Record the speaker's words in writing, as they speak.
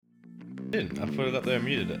didn't. I put it up there and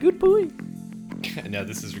muted it. Good boy. Now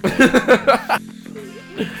this is recording.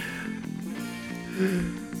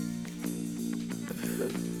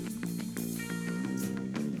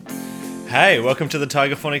 Hey, welcome to the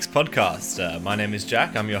Tiger Phonics podcast. My name is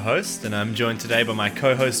Jack, I'm your host, and I'm joined today by my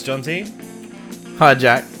co-host, Jonty. Hi,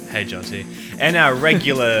 Jack. Hey, Jonty. And our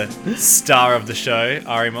regular star of the show,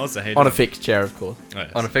 Ari Moser. On a fixed chair, of course. Oh,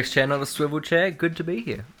 yes. On a fixed chair, not a swivel chair. Good to be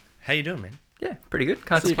here. How you doing, man? Yeah, pretty good.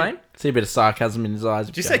 Can't complain. See a bit of sarcasm in his eyes.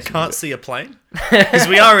 Did you say can't see a plane? Because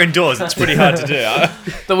we are indoors, it's pretty hard to do.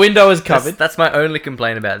 The window is covered. That's my only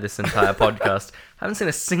complaint about this entire podcast. I haven't seen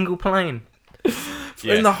a single plane.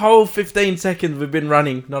 Yeah. In the whole 15 seconds we've been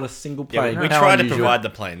running, not a single plane. We How try to unusual. provide the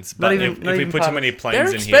planes, but even- if not we even put part too of- many planes They're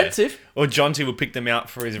in expensive. here, or Jonty will pick them out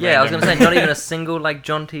for his Yeah, I was random... going to say, not even a single, like,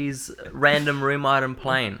 Jonty's random room item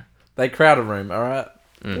plane. They crowd a room, alright?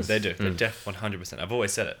 They do. They def 100%. I've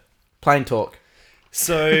always said it. Plane talk.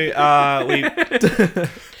 So, we...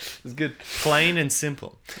 It's good. Plain and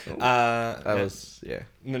simple. That was, yeah.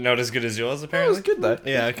 Not as good as yours, That apparently? was good, though.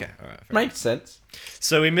 Yeah, okay. All right. fair Makes sense. enough.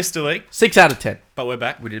 So, we missed a week, 6 out of 10. but we're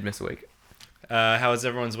back. We did miss a week. How was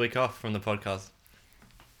everyone's week off from the podcast?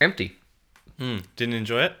 Empty. Didn't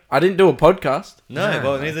enjoy it? I didn't do a podcast. No, No.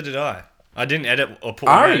 well, neither did I. I didn't edit or put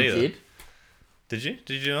one out Ari either. did. Did you?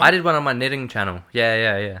 Did you not? I did one on my knitting channel.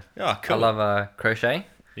 Yeah. Oh, cool. I love crochet.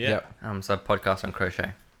 Yeah. Yep. So podcast on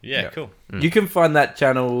crochet. Yeah, Yep. cool. You can find that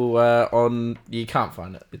channel on... You can't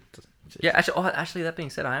find it. Yeah, actually, that being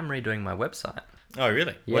said, I am redoing my website. Oh,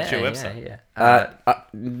 really? What's your website? Yeah.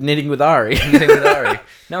 Knitting with Ari. Knitting with Ari.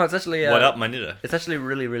 No, it's actually... What up, my knitter? It's actually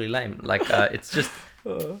really, really lame. Like, it's just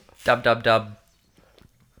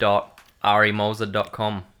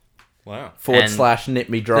www.arimolzer.com. Wow. / knit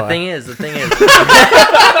me dry. The thing is... The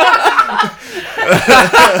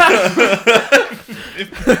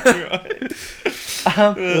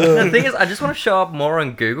thing is, I just want to show up more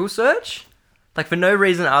on Google search. Like, for no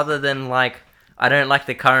reason other than, like, I don't like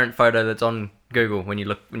the current photo that's on Google when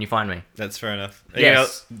you find me. That's fair enough.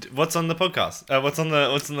 Yes. You know, what's on the podcast? What's on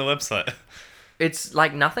the website? It's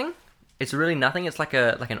like nothing. It's really nothing. It's like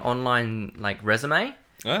an online like resume.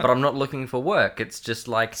 Oh. But I'm not looking for work. It's just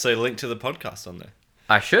like So link to the podcast on there.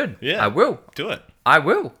 I should. Yeah. I will. Do it. I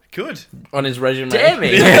will. Good. On his resume. Damn me.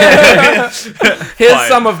 Here's Fine.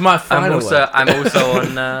 some of my final work. I'm also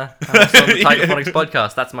on the Tiger Phonics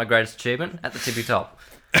podcast. That's my greatest achievement at the tippy top.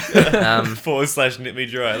 / knit me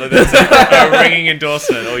dry. Like, that's a ringing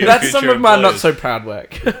endorsement. Or your That's some future of my not employers. so proud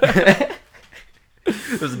work.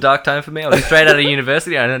 It was a dark time for me. I was straight out of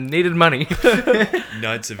university and I needed money.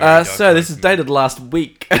 No, it's a very dark So this time is for me. dated last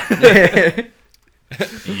week.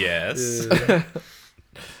 Yes.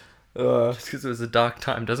 Just because it was a dark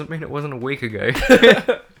time doesn't mean it wasn't a week ago.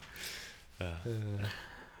 Yeah.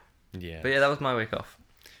 But yeah, that was my week off.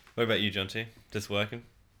 What about you, Jonty? Just working?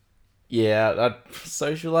 Yeah,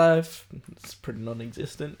 social life, it's pretty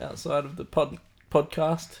non-existent outside of the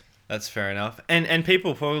podcast. That's fair enough. And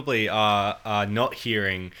people probably are not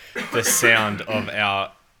hearing the sound of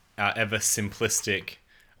our ever simplistic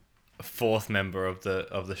fourth member of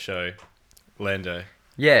the show, Lando.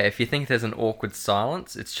 Yeah, if you think there's an awkward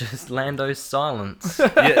silence, it's just Lando's silence.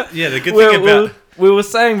 Yeah. The good thing about We were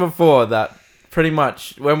saying before that pretty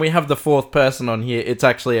much when we have the fourth person on here, it's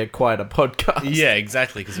actually quite a podcast. yeah,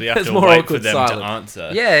 exactly, because we have There's to more wait for awkward them silence. to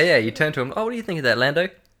answer. Yeah, you turn to him. Oh, what do you think of that, Lando?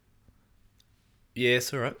 Yeah,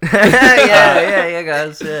 it's all right. yeah,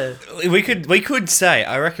 guys. Yeah. We could say,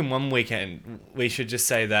 I reckon one weekend we should just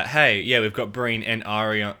say that, hey, yeah, we've got Breen and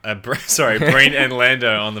Ari on, Breen and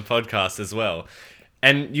Lando on the podcast as well.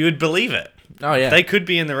 And you would believe it. Oh yeah. They could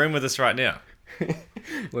be in the room with us right now.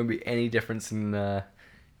 Won't be any difference in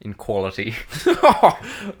quality.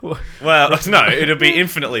 Well, no, it'll be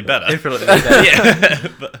infinitely better. Infinitely better. Yeah.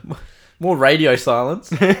 But, More radio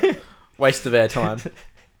silence. Waste of air time.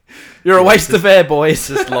 You're a waste of air, boys.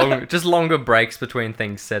 just longer breaks between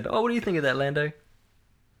things said. Oh, what do you think of that, Lando?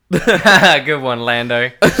 Good one,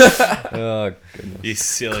 Lando. Oh, goodness. you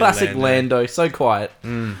silly Classic Lando. So quiet.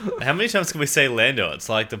 How many times can we say Lando? It's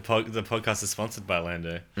like the podcast is sponsored by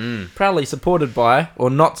Lando. Proudly supported by, or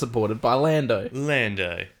not supported by, Lando.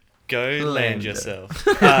 Lando. Go land Lando. yourself.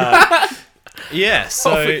 Yeah, so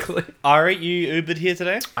Topically. Ari, you Ubered here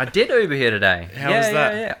today? I did Uber here today. How was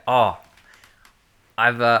that? Yeah. Oh,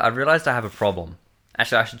 I've realized I have a problem.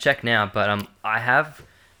 Actually, I should check now, but I have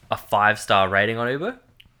a 5-star rating on Uber.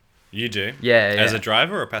 You do? Yeah. As a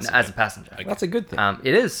driver or passenger? As a passenger. Okay. That's a good thing.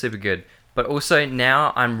 It is super good, but also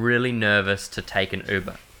now I'm really nervous to take an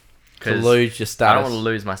Uber. To lose your status. I don't want to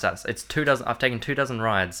lose my status. It's 2 dozen. I've taken 2 dozen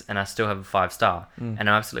rides and I still have a 5-star, and I'm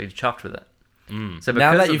absolutely chuffed with it. So because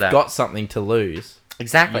Now that of you've got something to lose.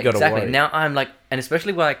 Exactly, You gotta exactly. worry. Now I'm like, and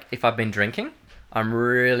especially like if I've been drinking, I'm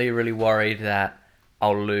really, really worried that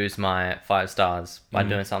I'll lose my 5 stars by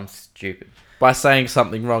doing something stupid. By saying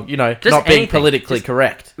something wrong, Just not being anything. politically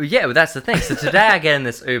correct. Well, yeah, well, that's the thing. So today I get in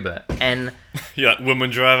this Uber, and You're like, woman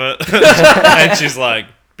driver. And she's like,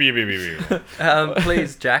 beep, beep, beep, beep.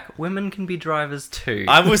 please, Jack, women can be drivers too.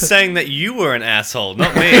 I was saying that you were an asshole,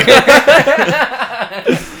 not me.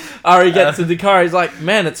 Ari gets in the car, he's like,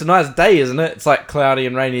 man, it's a nice day, isn't it? It's like cloudy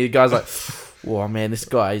and rainy. The guy's like, oh man, this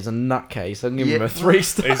guy is a nutcase. I'm giving him a 3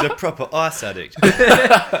 star. He's a proper ice addict.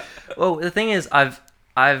 Well, the thing is, I've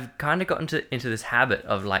kind of got into this habit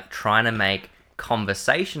of like trying to make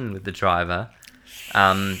conversation with the driver.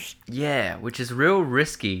 Yeah, which is real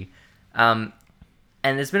risky. And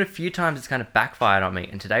there's been a few times it's kind of backfired on me,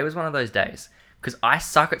 and today was one of those days. Because I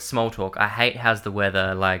suck at small talk. I hate how's the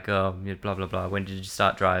weather, like, oh, blah, blah, blah, when did you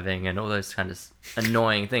start driving, and all those kind of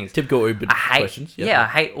annoying things. Typical Uber I hate, questions. Yeah, I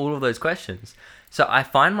hate all of those questions. So I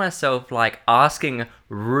find myself, like, asking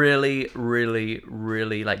really, really,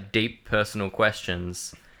 really, like, deep personal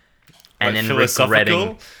questions. And Like then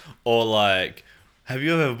regretting. Or like, have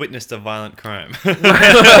you ever witnessed a violent crime?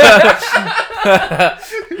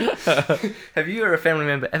 Have you or a family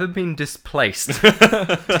member ever been displaced?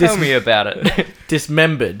 Tell me about it.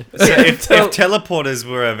 Dismembered. So if teleporters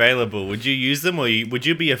were available, would you use them, or would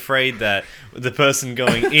you be afraid that the person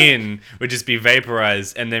going in would just be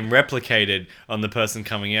vaporized and then replicated on the person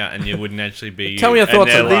coming out, and you wouldn't actually be you? Tell me your And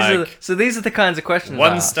thoughts they're on like, These are the kinds of questions. I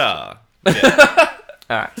 1 ask. star. Yeah.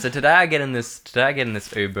 All right, so today I get in this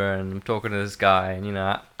Uber and I'm talking to this guy, and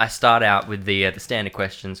I start out with the standard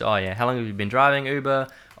questions. Oh yeah, how long have you been driving Uber?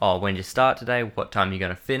 Oh, when did you start today? What time are you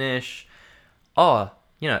gonna finish? Oh,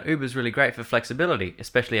 Uber's really great for flexibility,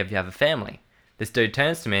 especially if you have a family. This dude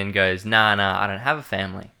turns to me and goes, Nah, I don't have a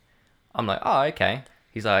family. I'm like, oh, okay.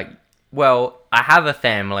 He's like, well, I have a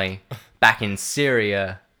family back in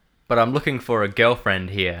Syria, but I'm looking for a girlfriend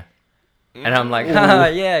here. And I'm like, haha,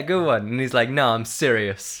 yeah, good one. And he's like, no, I'm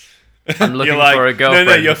serious. I'm looking You're like, for a girlfriend.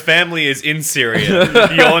 No, your family is in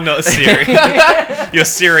Syria. You're not Syrian. You're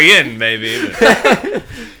Syrian, maybe. But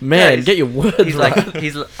Man, Yeah, get your words He's right.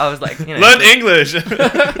 like, I was like, learn English.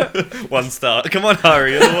 1 star. Come on,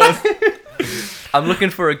 hurry. Otherwise, I'm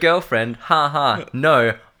looking for a girlfriend. Ha.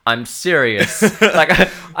 No, I'm serious. Like,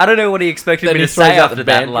 I don't know what he expected Then me he to throws say out after the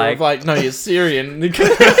that. band Like, no, you're Syrian.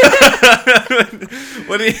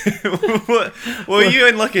 what do you? What were you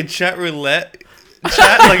in, like a chat roulette?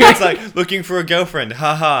 Chat, like it's like looking for a girlfriend.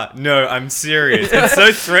 Haha. No, I'm serious. It's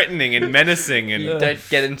so threatening and menacing, and don't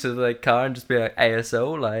get into the car and just be like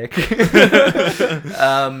ASL, like.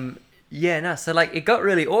 Yeah, no. So like, it got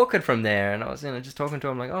really awkward from there, and I was just talking to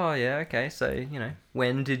him like, oh yeah, okay. So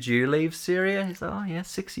when did you leave Syria? He's like, oh yeah,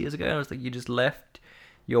 6 years ago. And I was like, you just left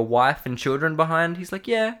your wife and children behind? He's like,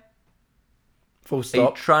 yeah. Full Are you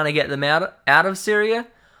stop. trying to get them out of Syria?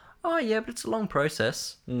 Oh yeah, but it's a long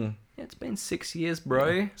process. Yeah, it's been 6 years,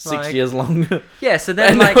 bro. 6 years long. Yeah. So then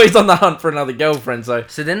And like, now he's on the hunt for another girlfriend, so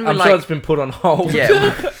then we're I'm like, sure it's been put on hold. yeah.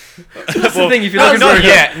 That's the Well, thing. If you're looking not for a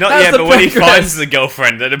yet, not That's yet. the But when he progress. finds the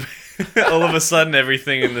girlfriend, that all of a sudden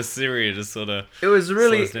everything in the Syria just sort of. It was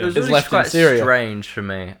really, Slows down. it was It's really left in quite Syria. strange for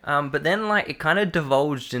me. But then like it kind of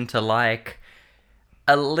divulged into like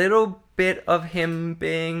a little bit of him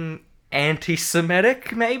being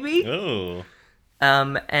anti-Semitic, maybe. Oh.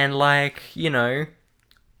 And like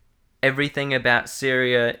everything about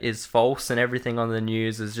Syria is false, and everything on the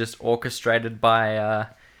news is just orchestrated by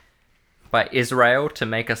Israel to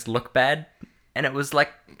make us look bad. And it was like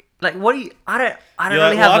what do you? I don't You're really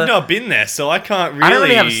like, have. I've not been there, so I can't really. I don't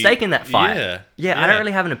really have a stake in that fight. Yeah. I don't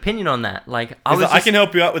really have an opinion on that. Like I He's was. like, I can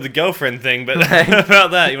help you out with the girlfriend thing, but Like-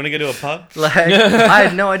 about that, you want to go to a pub? Like, I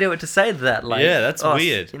had no idea what to say to that. Like, Yeah, that's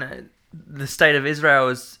weird. The state of Israel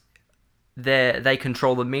is they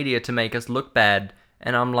control the media to make us look bad,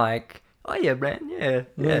 and I'm like, oh yeah, man,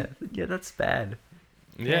 yeah, that's bad.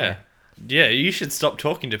 Yeah. Yeah, you should stop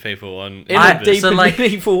talking to people on. In I- a deep so, and like,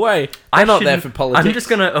 meaningful way. I They're not there shouldn't- for politics. I'm just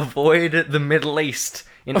gonna avoid the Middle East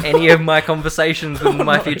in any of my conversations with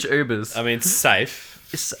my future Ubers. I mean, it's safe.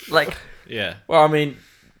 It's like Yeah. Well, I mean,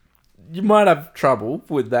 you might have trouble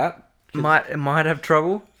with that. might have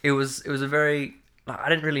trouble. It was a very I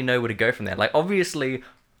didn't really know where to go from there. Like obviously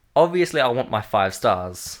I want my 5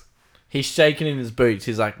 stars. He's shaking in his boots.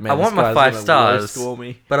 He's like, man, I want this my guy's 5 gonna stars, roast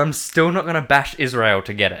me. but I'm still not gonna bash Israel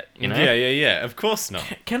to get it. Yeah. Of course not.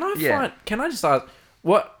 Can I Yeah. Can I just ask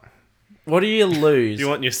what do you lose? You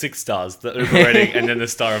want your 6 stars, the Uber rating, and then the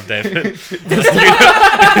Star of David.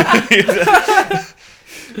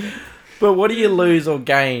 But what do you lose or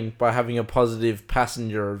gain by having a positive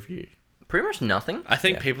passenger review? pretty much nothing. I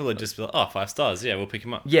think Yeah. people are just like, oh, 5 stars. Yeah, we'll pick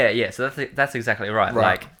him up. Yeah. So that's exactly right.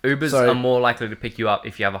 Right. Like Ubers So- are more likely to pick you up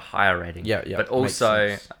if you have a higher rating. Yeah, But makes also,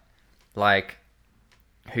 sense. like,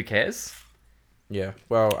 who cares? Yeah.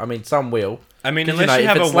 Well, I mean, some will. I mean, 'Cause, unless you, if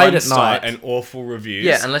have a it's late 1 at star night- and awful reviews.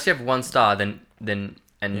 Yeah, unless you have 1 star, then no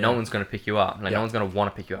Yeah. one's gonna pick you up. Like Yeah. no one's gonna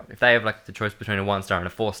want to pick you up. If they have like the choice between a 1 star and a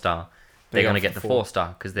 4 star, they're They go gonna for get the 4. 4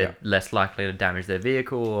 star because they're Yeah. less likely to damage their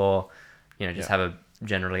vehicle or, just Yeah. have a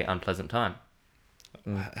generally unpleasant time.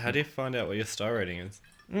 How do you find out what your star rating is?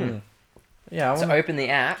 Yeah. I So wanna, open the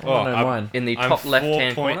app I wanna know I'm- mine. in the I'm top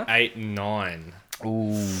left-hand corner. 4.89.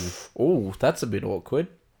 Ooh, that's a bit awkward.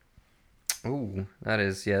 Ooh,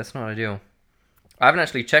 that's not ideal. I haven't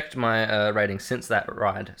actually checked my rating since that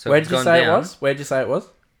ride. So Where'd it's you gone say down. it was? Where'd you say it was?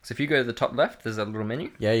 So if you go to the top left, there's a little menu.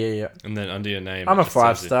 Yeah. And then under your name. I'm a it just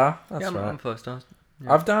tells 5 you- star. That's yeah, I'm right. 4 stars.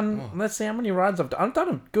 I've done. Let's see how many rides I've done. I've done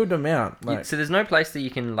a good amount. Like, So there's no place that you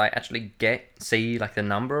can like actually see like the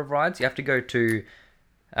number of rides. You have to go to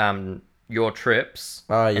your trips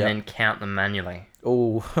Oh, and yeah. then count them manually.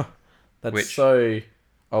 oh, that's Which- so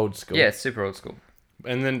old school. Yeah, it's super old school.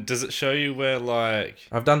 And then does it show you where, like,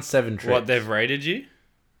 I've done 7 trips. what they've rated you?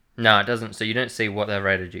 No, it doesn't. So you don't see what they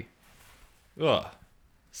rated you. Oh,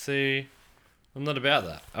 see, I'm not about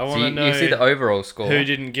that. I So want to you, know you see the overall score. who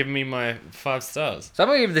didn't give me my 5 stars. So I'm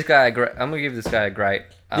gonna give this guy a great. I'm gonna give this guy a great.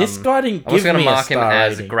 This guy didn't I was give gonna me a mark him star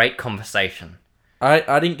as rating. a great conversation.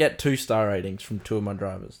 I didn't get 2 star ratings from 2 of my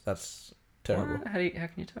drivers. That's terrible. What? How can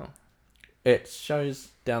you tell? It shows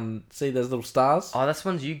down. See, there's little stars. Oh, that's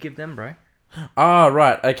ones you give them, bro. Oh,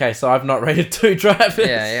 right. Okay, so I've not rated 2 drivers.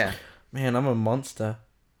 Yeah. Man, I'm a monster.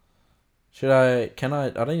 Should I? Can I? I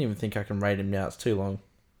don't even think I can rate him now. It's too long.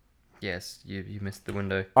 Yes, you missed the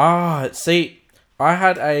window. Ah, see, I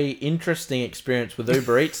had a interesting experience with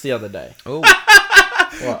Uber Eats the other day. Oh,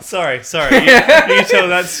 What? Sorry. You tell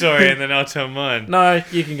that story and then I'll tell mine. No,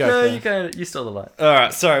 you can go. no, first. you stole the light. All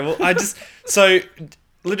right, sorry. Well, so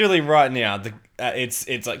literally right now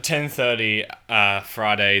it's like 10:30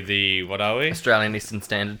 Friday, the what are we? Australian Eastern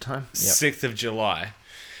Standard Time. 6th of July.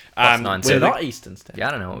 Plus 9 We're So not Eastern Standard. Yeah,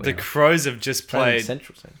 I don't know what The we are. Crows have just Australian played.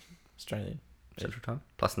 Central Standard. Australian. Central Time.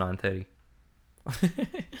 Plus 9:30.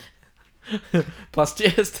 Plus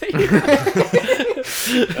GST.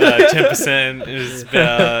 10% is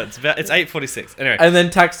it's 8:46. Anyway, And then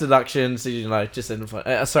tax deductions, just in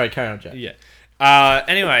the sorry, carry on, Jack. yeah.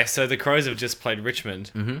 Anyway, so the Crows have just played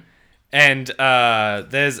Richmond, Mm-hmm. and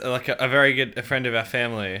there's like a very good friend of our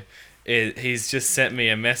family. He's just sent me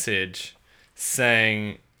a message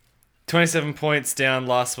saying 27 points down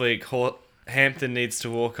last week. Hampton needs to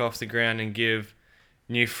walk off the ground and give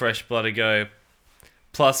new fresh blood a go.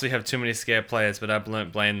 Plus, we have too many scared players, but I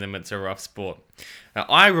don't blame them. It's a rough sport. Now,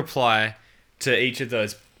 I reply to each of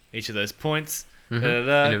those points.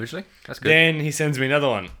 Da-da-da. Individually. That's good. Then he sends me another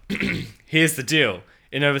one. Here's the deal.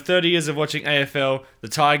 In over 30 years of watching AFL, the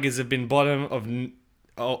Tigers have been bottom of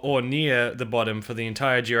or near the bottom for the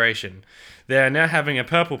entire duration. They are now having a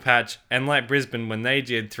purple patch, and like Brisbane when they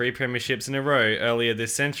did 3 premierships in a row earlier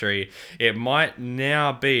this century, it might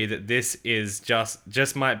now be that this is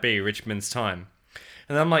just might be Richmond's time.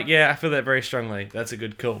 And I'm like, yeah, I feel that very strongly. That's a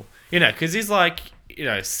good call. Because he's like,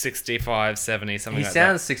 65, 70, something He like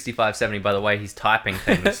sounds 65, 70 by the way he's typing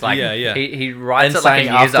things. Like, Yeah. He writes And it like a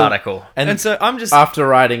saying news after- article. that. And so I'm just...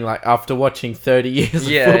 After watching 30 years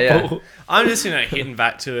Yeah, of yeah. football. I'm just, hitting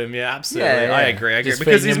back to him. Yeah, absolutely. Yeah. I agree. Just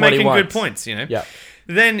Because feeding he's him what he making good wants. points, Yeah.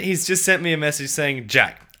 Then he's just sent me a message saying,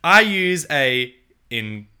 Jack, I use a,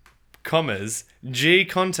 in commas, G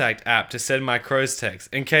contact app to send my Crows texts,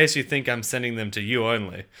 in case you think I'm sending them to you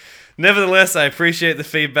only. Nevertheless, I appreciate the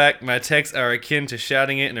feedback. My texts are akin to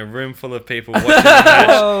shouting it in a room full of people watching the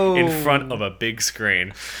match in front of a big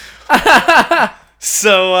screen.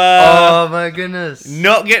 So, Oh my goodness.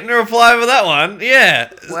 not getting a reply for that one.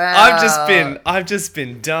 Yeah. Wow. I've just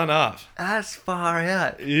been done up. That's far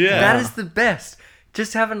out. Yeah. That is the best.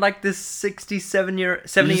 Just having like this 70 year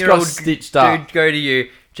got old stitched dude up. go to you,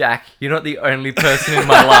 Jack, you're not the only person in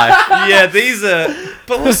my life. Yeah, these are.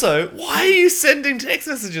 But also, why are you sending text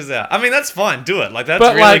messages out? I mean, that's fine. Do it. Like that's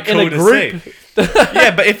But really like cool in a to group. see.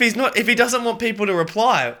 Yeah, but if he doesn't want people to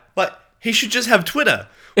reply, like he should just have Twitter.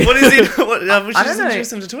 What is he? We should I don't just know.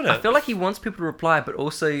 introduce him to Twitter. I feel like he wants people to reply, but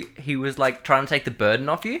also he was like trying to take the burden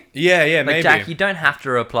off you. Yeah, Like maybe. Jack, you don't have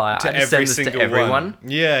to reply. to I just every send this single to everyone. one.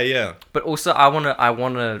 Yeah. But also, I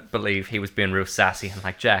wanna believe he was being real sassy and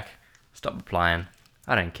like, Jack, stop replying.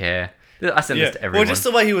 I don't care. I send this to everyone. Well, just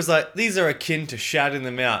the way he was like, these are akin to shouting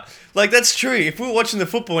them out. Like, that's true. If we were watching the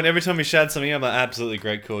football and every time he shouted something out, I'm like, absolutely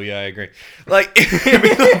great, cool, yeah, I agree. Like,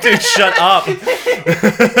 dude, shut up.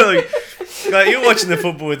 like, you're watching the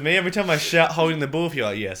football with me. Every time I shout holding the ball, you're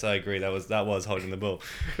like, yes, I agree, that was holding the ball.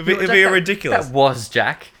 It'd be ridiculous. That was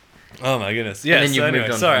Jack. Oh my goodness. Yeah, then so you've anyway,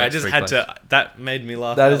 moved on to sorry, the I next just three had to, that made me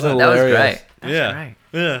laugh. That out is loud. That was hilarious. great. That's Yeah. great.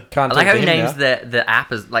 Yeah. Can't I like talk how he to him names now. the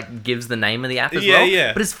app as like gives the name of the app as Yeah, well.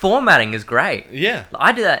 yeah. But his formatting is great. Yeah.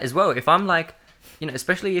 I do that as well. If I'm like,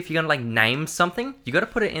 especially if you're gonna like name something, you got to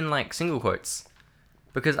put it in like single quotes,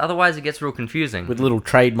 because otherwise it gets real confusing. With little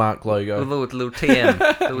trademark logo. with little TM,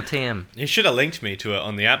 little TM. He should have linked me to it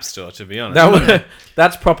on the App Store, to be honest.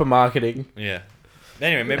 That's proper marketing. Yeah.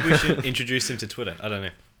 Anyway, maybe we should introduce him to Twitter. I don't know.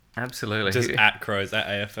 Absolutely. Just at Crows, at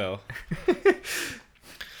AFL.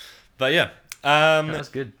 But yeah. That was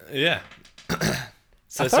good. Yeah.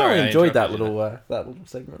 So I sorry, thoroughly I enjoyed that interrupted you little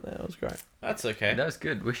segment there. It was great. That's okay. That was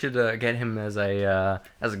good. We should get him as a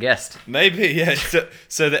guest. Maybe, yeah.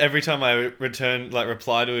 So that every time I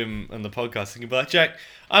reply to him on the podcast, he can be like, Jack,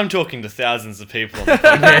 I'm talking to thousands of people on the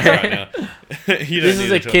podcast right now. You don't This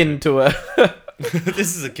need is to talk akin to a...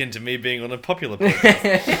 This is akin to me being on a popular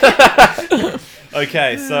podcast.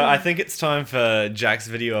 Okay, so I think it's time for Jack's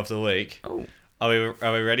video of the week. Oh. Are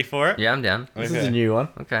we ready for it? Yeah, I'm down. This is a new one.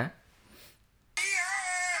 Okay.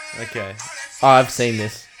 Okay. Oh, I've seen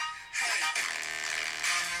this.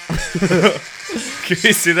 Can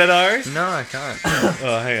you see that, Ari? No, I can't.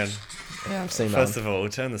 Oh, hang on. Yeah, I've seen First that of all, we'll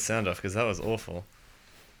turn the sound off because that was awful.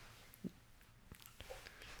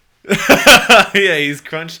 Yeah, he's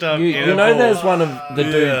crunched up. You in a know ball. there's one of the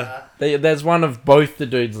dude... Yeah. There's one of both the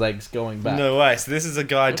dude's legs going back. No way. So this is a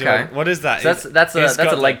guy doing... Okay. What is that? So that's He's a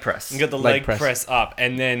got leg press. You got the Leg leg press. press up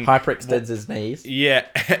and then... Hyperextends his knees. Yeah,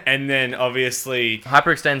 and then obviously...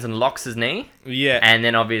 Hyperextends and locks his knee, Yeah, and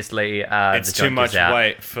then obviously it's the too joint much is out.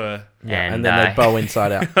 weight for... And then they bow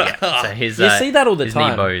inside out. Yeah, so his You see that all the his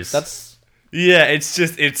time. knee bows. That's... Yeah,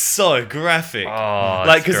 it's so graphic. Oh,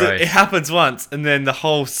 Like, it's because gross. it happens once, and then the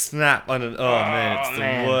whole snap on it. Oh, man, it's the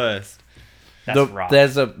man. worst. That's rough.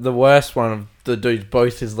 There's the worst one of the dude's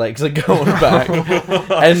both his legs are going back,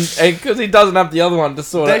 and because he doesn't have the other one to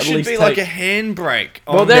sort of There at should least be take... like a handbrake.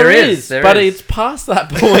 Well, on there There is, is, there but is. it's past that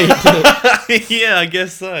point. Yeah, I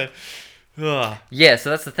guess so. Ugh. Yeah,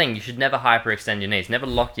 so that's the thing. You should never hyperextend your knees. Never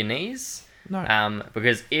lock your knees. No.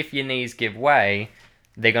 Because if your knees give way,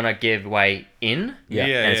 they're gonna give way in. Yeah.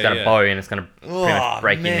 And it's gonna bow and it's gonna pretty Oh, much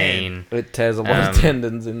break your man. knee. And, It tears a lot of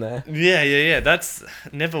tendons in there. Yeah. That's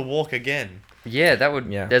never walk again. yeah, that would.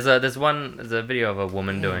 Yeah. There's a video of a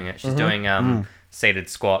woman doing it. She's doing seated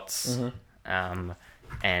squats. And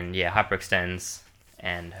yeah, hyperextends,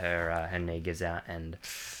 and her knee gives out, and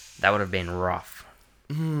that would have been rough.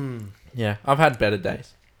 Yeah, I've had better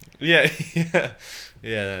days. Yeah.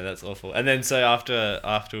 No, that's awful. And then so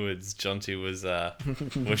afterwards, Jonty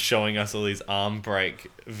was showing us all these arm break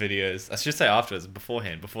videos. I should say afterwards, before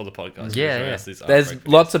the podcast. he was Yeah, showing yeah. us these arm There's break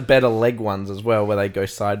lots of better leg ones as well where they go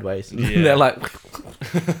sideways. Yeah. They're like,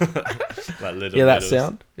 videos. Like little yeah, that medals.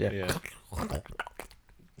 sound. Yeah. Yeah.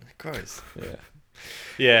 Gross. Yeah.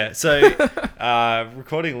 Yeah, so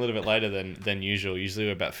recording a little bit later than usual. Usually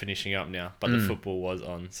we're about finishing up now, but the football was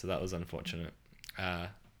on, so that was unfortunate.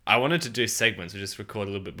 I wanted to do segments, we just record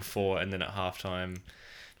a little bit before and then at halftime,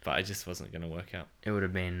 but it just wasn't going to work out. It would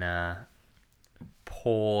have been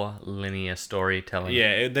poor linear storytelling.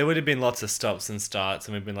 Yeah, there would have been lots of stops and starts,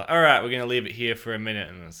 and we've been like, all right, we're going to leave it here for a minute,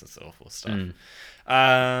 and it's just awful stuff.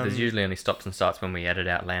 There's usually only stops and starts when we edit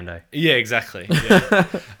out Lando. Yeah, exactly.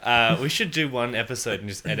 Yeah. We should do one episode and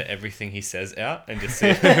just edit everything he says out and just see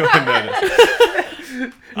if anyone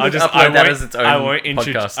notices. Upload that as its own I won't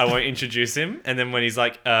podcast. introduce him, and then when he's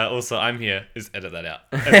like, also I'm here, just edit that out.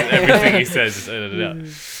 And then everything he says, just edit it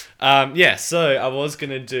out. Yeah, so I was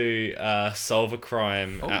gonna do solve a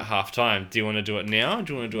crime at halftime. Do you want to do it now? Or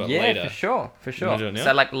do you want to do it Yeah, later? for sure. wanna do it now?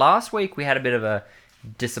 So like last week we had a bit of a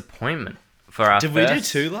disappointment for our Did first... we do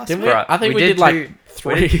two last Didn't week? we? I think we we did did like two-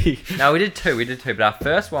 three. No, we did two, but our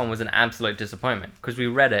first one was an absolute disappointment because we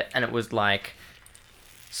read it and it was like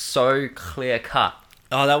so clear cut.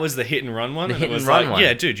 Oh, that was the hit and run one. The and hit it was and run like, one.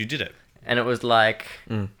 yeah, dude, you did it. And it was like,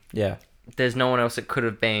 Yeah. there's no one else it could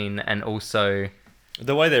have been, and also...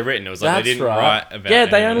 The way they're written, it was like That's they didn't right. write about. Yeah,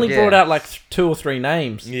 they anyone only else. Yeah. brought out like 2 or 3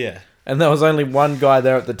 names. Yeah. And there was only one guy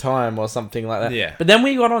there at the time or something like that. Yeah. But then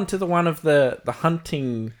we got on to the one of the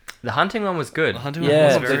hunting. The hunting one was good. The hunting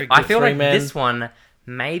Yeah, one was very the- I good. feel like three-man. this one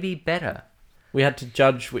may be better. We had to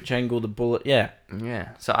judge which angle the bullet. Yeah. Yeah.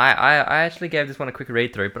 So I actually gave this one a quick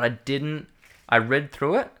read through, but I read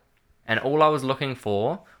through it, and all I was looking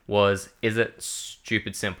for was, is it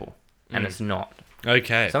stupid simple? and it's not.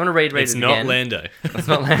 Okay. So I'm gonna read It's it not again. Lando. It's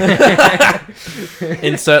not Lando.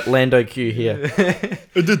 Insert Lando cue here.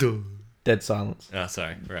 Dead silence. Oh,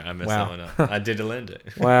 sorry. Right, I messed Wow. that one up. I did a Lando.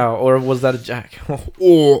 Wow. Or was that a Jack?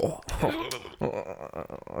 Oh.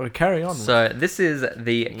 Carry on. So this is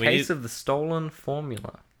the We case need- of the stolen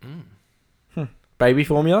formula. Baby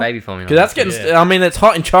formula? Baby formula. Because that's getting... Yeah. I mean, it's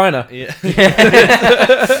hot in China. Yeah.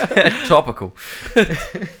 Topical.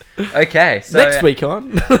 Okay, so Next week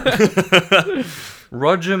on.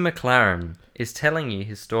 Roger McLaren is telling you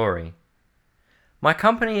his story. My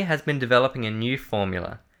company has been developing a new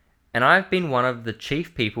formula, and I've been one of the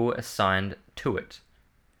chief people assigned to it.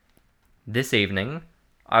 This evening,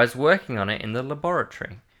 I was working on it in the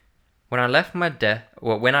laboratory. When I left my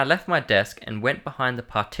desk and went behind the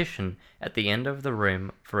partition at the end of the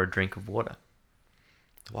room for a drink of water.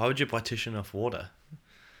 Why would you partition off water?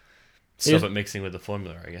 Here's- Stop it mixing with the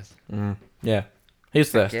formula, I guess. Yeah.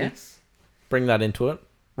 He's thirsty. Yes. Bring that into it.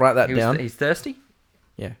 Write that down. He's thirsty?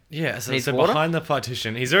 Yeah. Yeah, so, Needs so water? behind the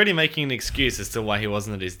partition, he's already making an excuse as to why he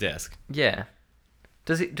wasn't at his desk. Yeah.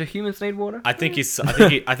 Do humans need water? I think he's sold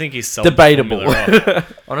Debatable. the formula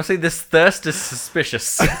off. Honestly, this thirst is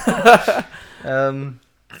suspicious.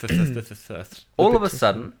 Thirst. All of a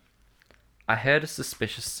sudden, I heard a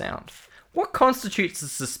suspicious sound. What constitutes a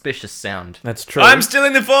suspicious sound? That's true. I'm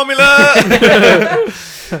stealing the formula.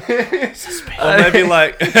 Or maybe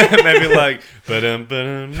like,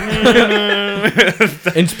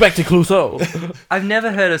 Inspector Clouseau. I've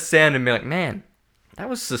never heard a sound and be like, man, that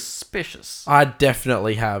was suspicious. I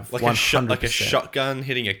definitely have. like 100%. like a shotgun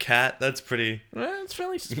hitting a cat. That's pretty.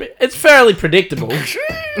 It's fairly predictable. Well,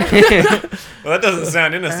 that doesn't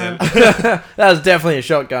sound innocent. That was definitely a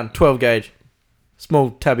shotgun. 12 gauge.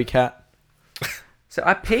 Small tabby cat. So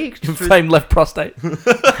I peeked through, Inflamed left prostate.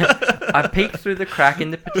 I peeked through the crack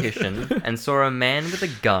in the petition and saw a man with a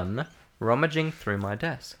gun rummaging through my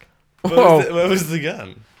desk. Where was the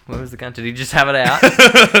gun? Where was the gun? Did he just have it out?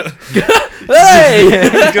 Hey!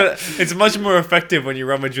 It's much more effective when you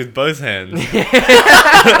rummage with both hands.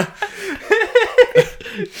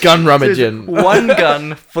 Gun rummaging. One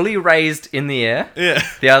gun fully raised in the air, Yeah.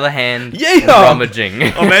 the other hand Yeah. rummaging.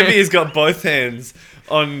 Or maybe he's got both hands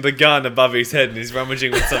on the gun above his head and he's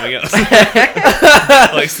rummaging with something else.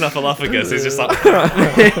 Like Snuffleupagus. He's just like...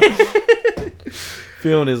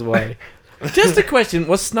 Feeling his way. Just a question.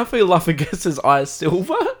 Was Snuffleupagus's eyes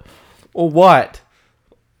silver or white?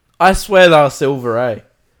 I swear they were silver, eh?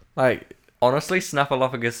 Like, Honestly,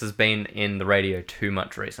 Snuffleupagus has been in the radio too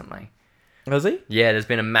much recently. has he? Yeah, there's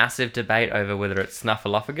been a massive debate over whether it's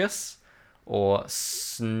Snuffleupagus or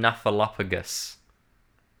Snuffleupagus.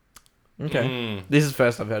 Okay. This is the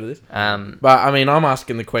first I've heard of this. But I mean, I'm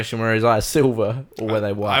asking the question, were his eyes silver or were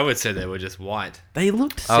they white? I would say they were just white. They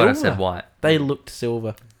looked I silver. would have said white. They looked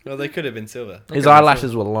silver. Well, they could have been silver. His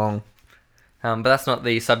eyelashes were long. But that's not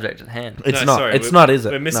the subject at hand. It's No, not. sorry, It's not, is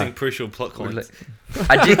it? We're missing No. crucial plot points.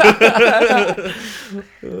 I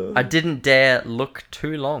didn't dare look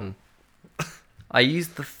too long. I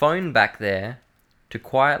used the phone back there to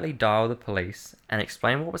quietly dial the police and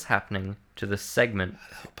explain what was happening to the sergeant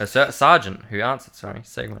who answered. Sorry,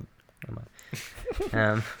 segment. Never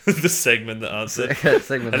mind. The segment that answered.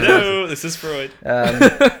 Segment. that Hello, this is Freud.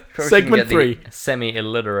 answered. Probably Segment shouldn't get 3. the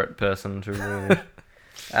semi-illiterate person to read.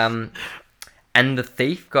 And the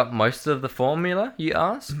thief got most of the formula, you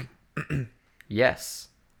ask? Yes,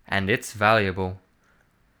 and it's valuable.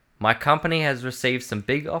 My company has received some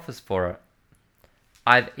big offers for it.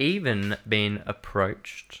 I've even been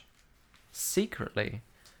approached secretly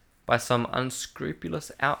by some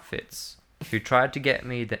unscrupulous outfits who tried to get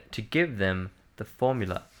me to give them the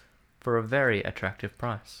formula for a very attractive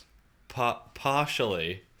price.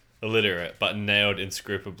 Partially illiterate, but nailed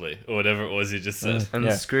inscrutably, or whatever it was he just said.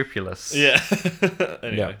 Unscrupulous. Yeah.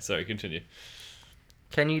 Anyway, Yeah. sorry, continue.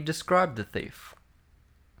 Can you describe the thief?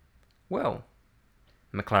 Well,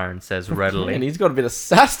 McLaren says readily. And he's got a bit of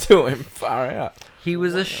sass to him. Far out. He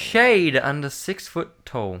was a shade under 6 foot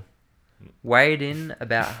tall, weighed in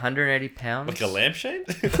about 180 pounds. Like a lampshade?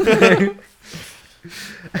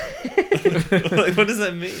 Like, what does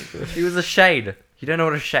that mean? He was a shade. You don't know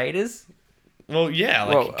what a shade is? Well, yeah,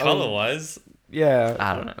 like Well, color-wise, Yeah.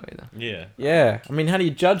 I don't know either. yeah. Yeah. I mean, how do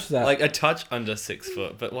you judge that? Like a touch under 6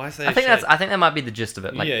 foot, but why say? I think that might be the gist of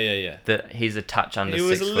it. Like yeah. that he's a touch under It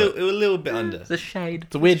was 6 a foot. little, bit under. It's a shade.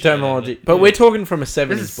 it's a weird Shade, isn't terminology. it? But Yeah. we're talking from a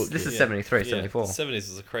 70s This book. is here. 73, 74. 70s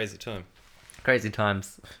was a crazy time. Crazy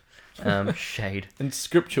times. Shade. In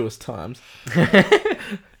scripturous times.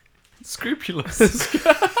 Scrupulous.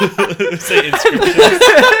 Say inscriptions.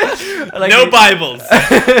 No Bibles.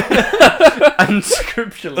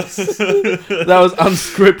 Unscrupulous. That was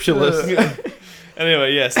unscrupulous.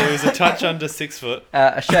 Anyway, yeah. So he was a touch under 6 foot.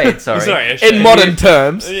 A shade, sorry. Sorry, a In shade. modern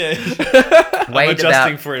terms. Yeah. I'm Weighed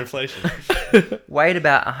adjusting about, for inflation. weighed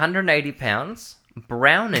about 180 pounds.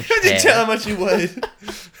 Brownish Did you tell how hair. much he weighed?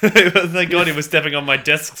 Thank God he was stepping on my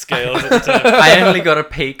desk scales at the time. I only got a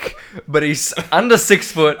peek, but he's under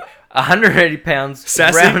 6 foot, 180 pounds.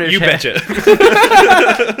 Sassy, brownish you hair, betcha.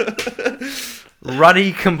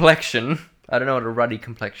 Ruddy complexion. I don't know what a ruddy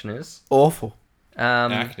complexion is. Awful.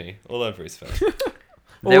 Acne all over his face.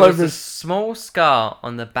 There All was over a his- small scar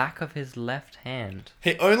on the back of his left hand.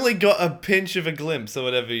 He only got a pinch of a glimpse, or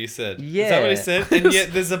whatever you said. Is that what he Yeah. said? And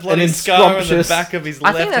yet there's a bloody scar on the scrumptious- back of his I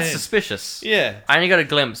left think that's hand. suspicious. Yeah. I only got a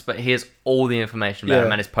glimpse, but here's all the information about Yeah.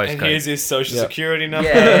 him and his And postcode. here's his social Yeah. security number.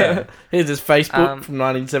 Yeah. Here's his Facebook Um, from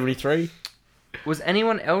 1973. Was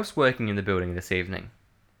anyone else working in the building this evening?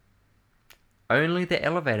 Only the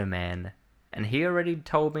elevator man, and he already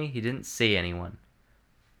told me he didn't see anyone.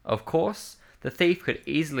 Of course, the thief could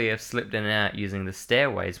easily have slipped in and out using the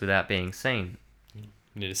stairways without being seen.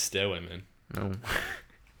 Need a stairway, man. No.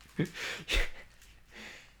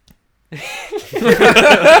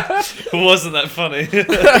 Wasn't that funny?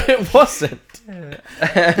 It wasn't.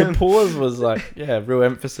 The pause was like, yeah, real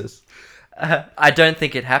emphasis. I don't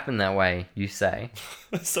think it happened that way, you say.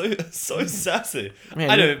 so sassy. Man,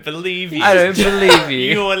 I you- don't believe you. I don't believe you.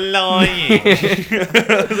 You're lying. when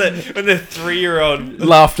the 3-year-old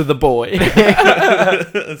Laughter the boy.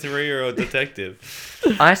 a 3-year-old detective.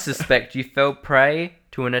 I suspect you fell prey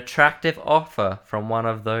to an attractive offer from one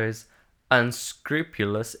of those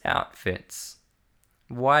unscrupulous outfits.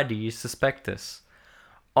 Why do you suspect this?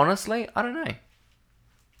 Honestly, I don't know.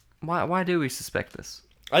 Why do we suspect this?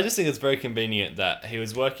 I just think it's very convenient that he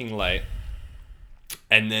was working late,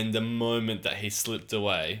 and then the moment that he slipped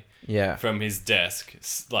away Yeah. from his desk,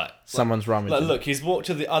 Someone's rummaging. like, look, he's walked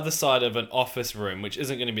to the other side of an office room, which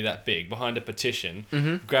isn't going to be that big, behind a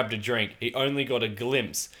petition, grabbed a drink. He only got a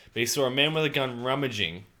glimpse, but he saw a man with a gun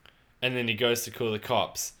rummaging, and then he goes to call the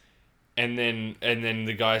cops, and then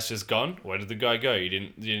the guy's just gone. Where did the guy go? You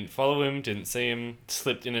didn't follow him, didn't see him,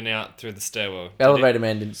 slipped in and out through the stairwell. Did Elevator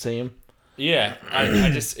man didn't see him. Yeah,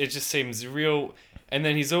 it just seems real, and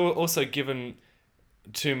then he's also given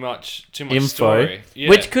too much Info. story, yeah.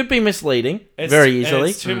 Which could be misleading very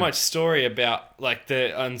easily. It's too much story about like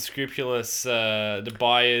the unscrupulous the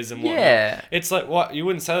buyers and whatnot. Yeah. It's like, what, you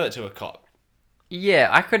wouldn't say that to a cop. Yeah,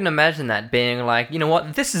 I couldn't imagine that being like, you know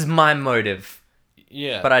what, this is my motive,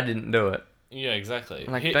 Yeah, but I didn't do it. yeah, exactly.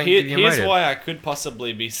 Like, don't give your Here's motive. why I could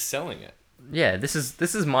possibly be selling it. Yeah, this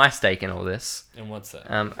is my stake in all this. And what's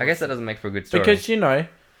that? I guess that doesn't make for a good story. Because, you know,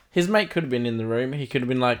 his mate could have been in the room. He could have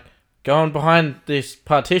been like, go on behind this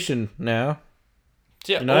partition now.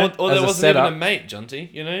 Yeah, you know, or as there a wasn't even a setup. mate,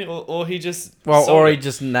 Jonty. You know, or he just Well, sold or it. he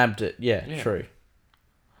just nabbed it. Yeah, Yeah. true.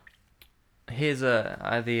 Here's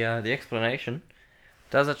the explanation.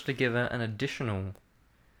 Does actually give an additional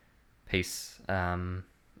piece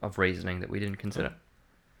of reasoning that we didn't consider.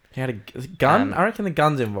 He had a gun? Um, I reckon the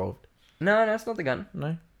gun's involved. No, it's not the gun.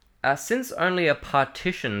 No? Since only a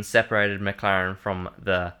partition separated McLaren from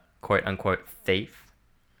the quote-unquote thief,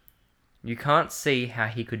 you can't see how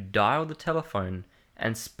he could dial the telephone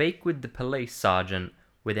and speak with the police sergeant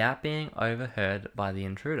without being overheard by the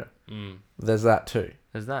intruder. There's that too.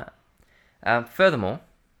 There's that. Furthermore,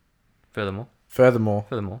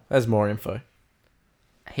 There's more info.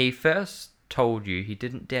 he first told you he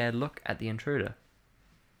didn't dare look at the intruder.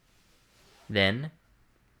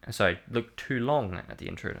 Look too long at the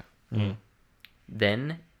intruder.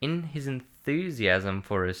 Then, in his enthusiasm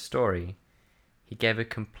for his story, he gave a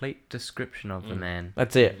complete description of the man.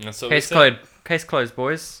 That's it. That's what we Case said. closed. Case closed,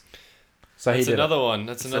 boys. So he That's did another one.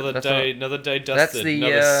 That's another that's day. Another day dusted. that's the,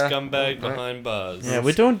 another scumbag right. behind bars. it.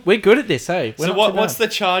 Yeah, we're good at this, hey? We're So not too what's bad.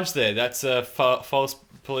 the charge there? That's a false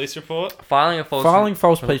police report, Filing a false Filing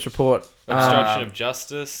false police report. obstruction of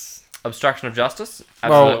justice, obstruction of justice.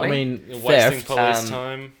 Well, Absolutely. I mean, wasting theft. police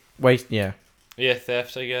time. Yeah. Yeah,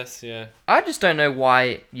 theft. I guess. Yeah, I just don't know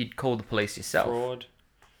why you'd call the police yourself. fraud.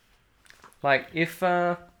 Like, if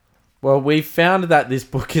Well, we found that this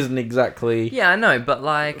book isn't exactly yeah, I know, but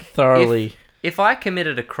like thoroughly. if I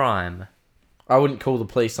committed a crime, I wouldn't call the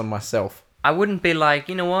police on myself. I wouldn't be like,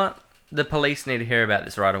 you know what? The police need to hear about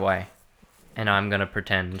this right away. And I'm going to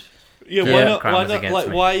pretend. Yeah, Yeah. why not? Crime Why was not? against Like,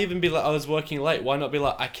 me. why even be like, I was working late? Why not be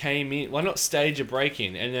like, I came in? Why not stage a break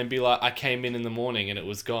in and then be like, I came in the morning and it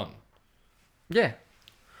was gone? Yeah.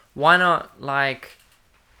 Why not, like,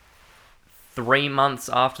 3 months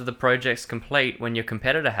after the project's complete, when your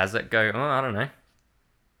competitor has it, go, oh, I don't know.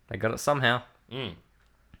 They got it somehow. Mm.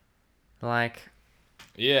 Like,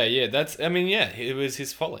 Yeah, it was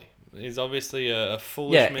his folly. He's obviously a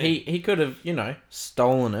foolish man. he could have,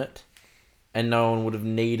 stolen it, and no one would have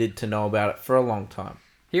needed to know about it for a long time.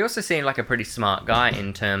 he also seemed like a pretty smart guy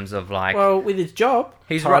in terms of like, Well, with his job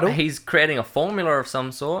he's title, he's creating a formula of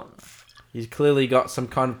some sort, he's clearly got some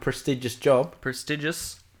kind of prestigious job,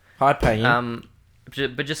 prestigious, high paying.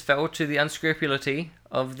 but just fell to the unscrupulity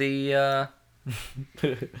of the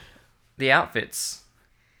outfits.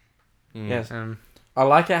 Yes. Um, I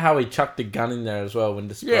like it how he chucked a gun in there as well when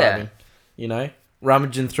describing.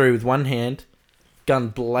 Rummaging through with one hand, gun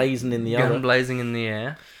blazing in the gun other. blazing in the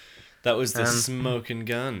air. That was the smoking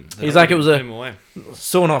gun. He's like, it was blew a him away.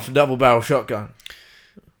 sawn off double barrel shotgun.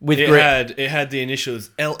 With It grip. had the initials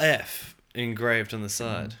LF engraved on the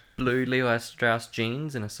side. Blue Levi Strauss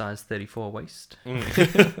jeans and a size 34 waist.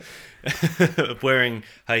 Wearing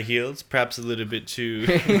high heels, perhaps a little bit too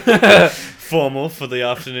formal for the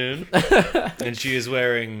afternoon. And she is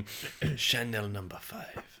wearing Chanel No. 5.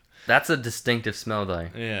 That's a distinctive smell, though.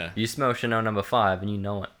 Yeah. You smell Chanel No. 5 and you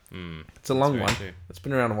know it. It's a long very one. true. It's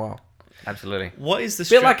been around a while. Absolutely. What is the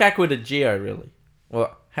A bit like Acqua di Gio, really.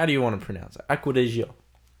 Well, how do you want to pronounce it? Acqua di Gio.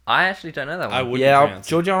 I actually don't know that one. I wouldn't Yeah, pronounce it.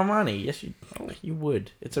 Giorgio Armani. Yes, you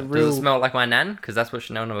would. It's a Does real... it smell like my nan? Because that's what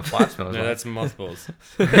Chanel No. 5 smells No, like. that's mothballs.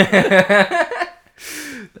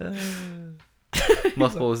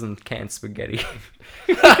 Mothballs and canned spaghetti.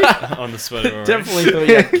 On the sweater already. Definitely thought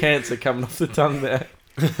you had cancer coming off the tongue there.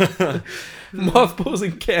 Mothballs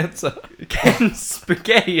and cancer. Canned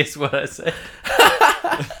spaghetti is what I said.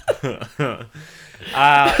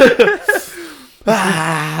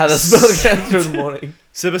 The smell of cancer in the morning.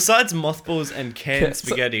 So besides mothballs and canned Cancer.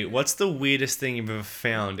 spaghetti, what's the weirdest thing you've ever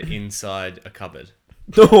found inside a cupboard?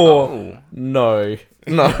 Oh, no.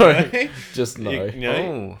 Right? Just no. You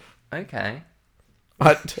know? Oh, okay.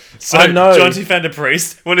 So I know. Jonty found a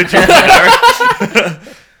priest. What did you know?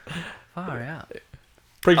 Far out.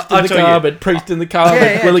 Priest I'll in the tell you. cupboard. Priest in the cupboard.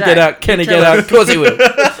 Yeah, Will he get Jack, out? Can he tell get out? us. Of course he will.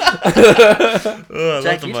 Oh, I love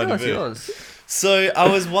Jack, the you mighty tell us bit. yours. So I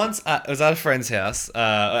was at a friend's house,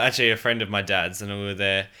 actually a friend of my dad's, and we were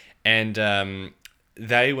there, and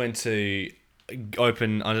they went to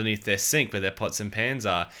open underneath their sink where their pots and pans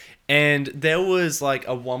are, and there was like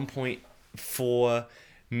a 1.4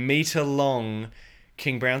 meter long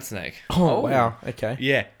king brown snake. Oh, wow. Okay.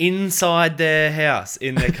 Yeah, inside their house,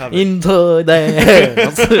 in their cupboard. Into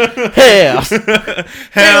the house.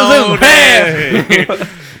 How in dare!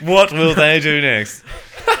 What will they do next?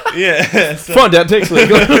 Yeah. So Find out next week.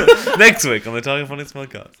 next week on the Target Phonics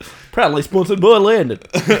podcast. Proudly sponsored by Landon.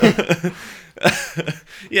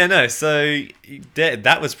 Yeah, no. So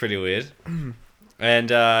that was pretty weird, and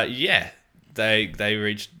yeah, they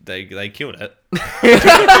killed it.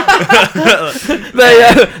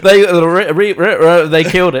 They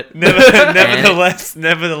killed it.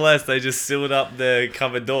 Nevertheless, they just sealed up the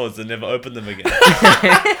cupboard doors and never opened them again.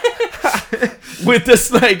 With the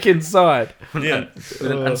snake inside. Yeah. With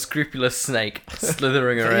an unscrupulous snake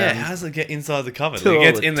slithering But around. yeah, how does it get inside the cupboard? Till It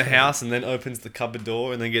gets all the in the time. house and then opens the cupboard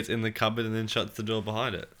door and then gets in the cupboard and then shuts the door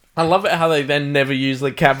behind it. I love it how they then never use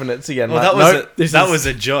the cabinets again. Well, Like, that was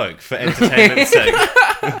a joke for entertainment's sake.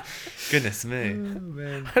 Goodness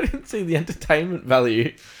me. I didn't see the entertainment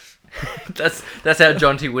value. That's how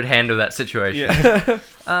Jonty would handle that situation.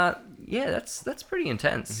 Yeah. Yeah, that's pretty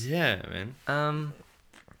intense. Yeah, man.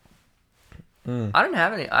 I don't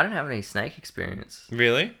have any snake experience.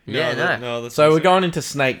 Really? Yeah, no. That's So we're going into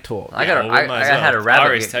snake talk. I Yeah, got well, we might as I had a well. rabbit.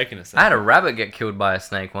 Ari's taking us. I had a rabbit get killed by a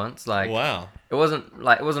snake once. Like Wow. it wasn't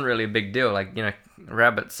really a big deal. Like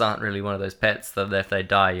rabbits aren't really one of those pets that if they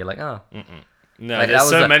die, you're like, oh. No, Like, there's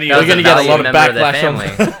so many. that was You're gonna get a lot of valued member backlash on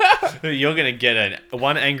their family. You're gonna get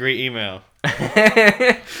one angry email.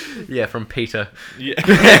 Yeah, from Peter. Yeah.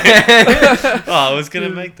 Oh, I was gonna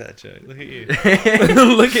make that joke. Look at you.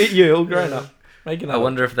 Look at you, all grown up. Making I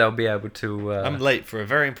wonder if they'll be able to. I'm late for a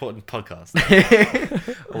very important podcast.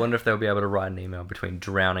 I wonder if they'll be able to write an email between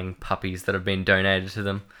drowning puppies that have been donated to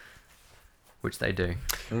them, which they do.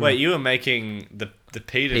 Wait, you were making the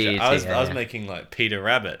Peter. P.E.T., I was yeah. making like Peter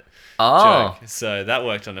Rabbit Oh, joke. So that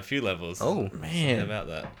worked on a few levels. oh, How Man. about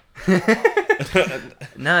that?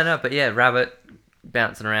 no, but yeah, rabbit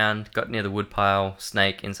bouncing around, got near the woodpile,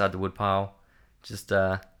 snake inside the woodpile, just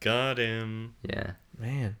Got him. yeah,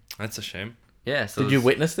 Man. That's a shame. yeah. So Did you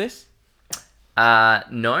witness this?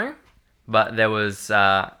 No, but there was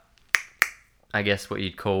I guess what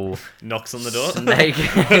you'd call Knocks on the door. snake.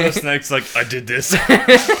 The snake's like, I did this.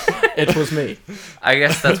 It was me. I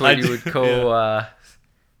guess that's I what you would did- call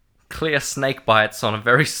clear snake bites on a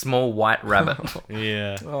very small white rabbit.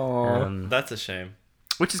 Yeah. Oh, That's a shame.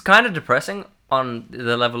 Which is kind of depressing on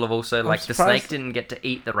the level of also, like, the surprised- snake didn't get to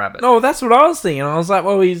eat the rabbit. no, that's what I was thinking. I was like,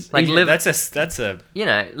 well, he's Like, he's- live- That's a You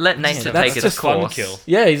know, let nature that's take its just fun course. kill.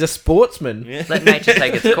 yeah, he's a sportsman Yeah. Let nature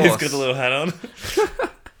take its course. He's got a little hat on.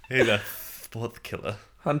 He's a sport killer.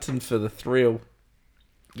 hunting for the thrill.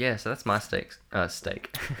 Yeah, so that's my steak.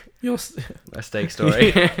 You're My steak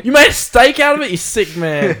story. you made a steak out of it, you sick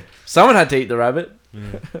man. Someone had to eat the rabbit.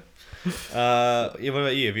 Yeah, what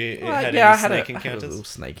about you? Have you had yeah, I any had snake I had a encounters? little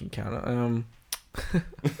snake encounter.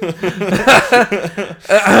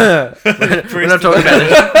 We're not talking about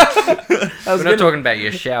it. I was We're not talking about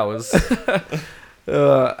your showers.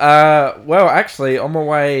 well, actually, on my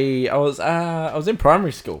way, I was in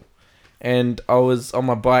primary school, and I was on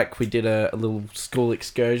my bike. We did a little school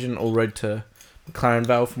excursion, all road to McLaren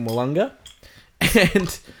Vale from Wollonga,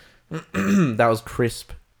 and that was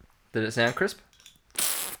crisp. Did it sound crisp?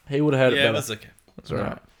 He would have heard it Yeah, better. it was okay. That's all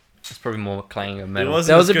right. It's probably more clanging of It metal. wasn't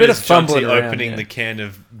There was as a good bit as of fumbling Jonty around, opening yeah. the can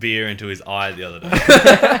of beer into his eye the other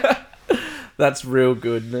day. That's real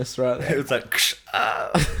goodness, right It there. was like,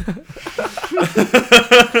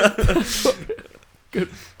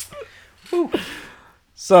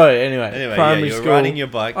 So anyway, anyway, yeah, primary you're school riding your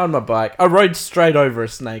bike. on my bike. I rode straight over a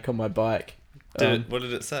snake on my bike. What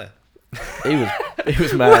did it say? He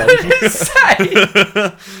was mad.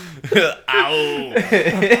 Ow!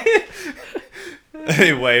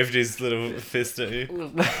 He waved his little fist at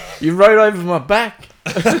you. You rode over my back.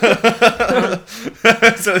 So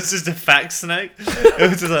it's just a fat snake. It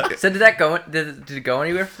was just like, So did that go? Did it go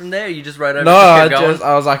anywhere from there? Or you just rode over? No, and kept going?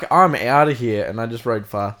 I was like, I'm out of here, and I just rode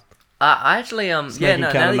fast. I actually yeah, Snake no,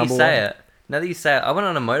 encounter now that you number say one. it, I went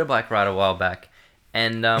on a motorbike ride a while back,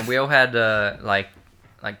 and we all had like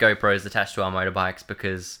GoPros attached to our motorbikes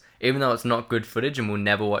because even though it's not good footage and we'll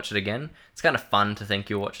never watch it again, it's kind of fun to think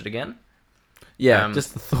you'll watch it again. Yeah,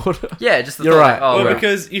 just the thought. Yeah, just the You're thought, right. like, oh, well, right.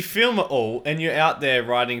 because you film it all and you're out there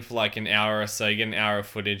riding for like an hour or so, you get an hour of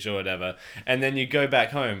footage or whatever, and then you go back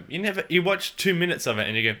home. You watch 2 minutes of it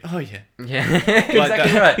and you go, oh yeah. Yeah,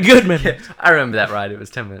 exactly that. right. Good man. Yeah, I remember that ride. It was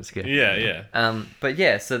 10 minutes ago. Yeah, yeah. But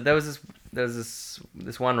yeah, so there was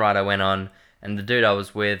this one ride I went on, and the dude I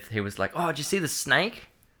was with, he was like, "Oh, did you see the snake?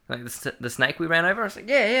 Like the snake we ran over?" I was like,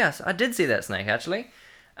 "Yeah, I did see that snake actually."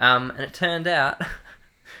 And it turned out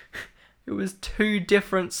it was 2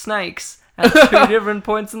 different snakes at 2 different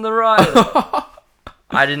points in the ride.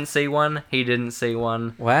 I didn't see one. He didn't see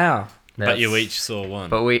one. Wow. But you That's- each saw one.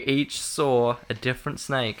 But we each saw a different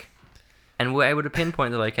snake, and were able to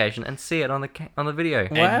pinpoint the location and see it on the video.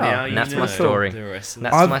 And Wow. now And you that's my know story. the rest of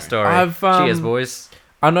That's the my story. story. I've, Cheers, boys.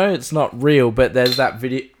 I know it's not real, but there's that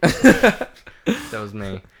video. That was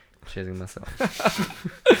me cheersing myself.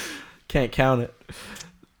 Can't count it.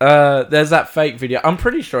 There's that fake video. I'm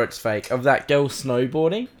pretty sure it's fake of that girl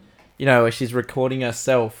snowboarding. You know, where she's recording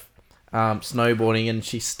herself snowboarding and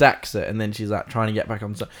she stacks it and then she's like trying to get back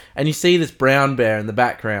on. And you see this brown bear in the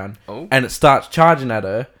background Oh. and it starts charging at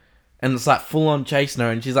her and it's like full on chasing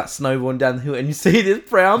her and she's like snowboarding down the hill and you see this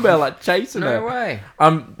brown bear like chasing No her. way.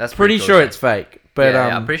 I'm That's pretty pretty cool, sure yeah. it's fake. But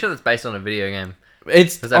yeah, I'm pretty sure that's based on a video game.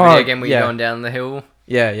 it's There's that video game where you're going down the hill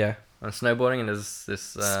Yeah. on snowboarding and there's this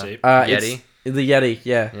Steep. Yeti. It's the Yeti,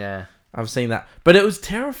 yeah. Yeah, I've seen that. But it was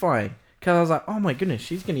terrifying. Because I was like, oh my goodness,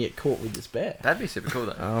 she's going to get caught with this bear. that'd be super cool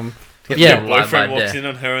though. Your Yeah. Live boyfriend by walks day. in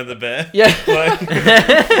on her and the bear. Yeah. Like,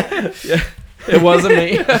 It wasn't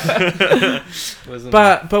me. Wasn't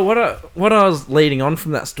But what I was leading on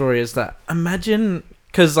from that story is that imagine,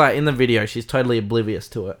 because like in the video she's totally oblivious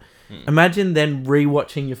to it. Imagine then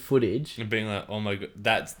rewatching your footage. and being like, oh my god,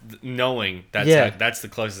 that's Yeah. that's the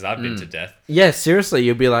closest I've been to death. Yeah, seriously,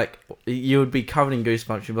 you would be covered in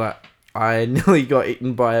goosebumps. You'd be like, I nearly got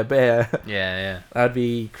eaten by a bear. yeah. That'd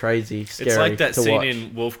be crazy, scary. It's like that to scene watch.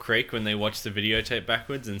 in Wolf Creek when they watch the videotape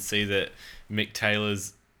backwards and see that Mick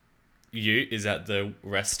Taylor's ute is at the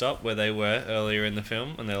rest stop where they were earlier in the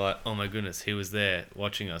film, and they're like, "Oh my goodness, he was there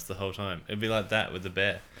watching us the whole time." It'd be like that with the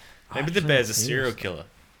bear. Maybe the Actually, bear's a I've seen serial this. killer.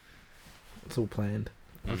 It's all planned.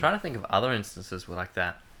 I'm trying to think of other instances where like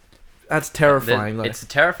that. That's terrifying, though. It's a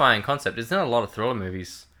terrifying concept. There's not a lot of thriller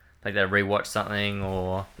movies. Like they rewatch something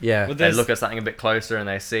or Yeah. Well, they there's- look at something a bit closer and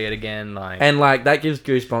they see it again. Like, And like that gives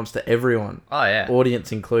goosebumps to everyone, oh yeah,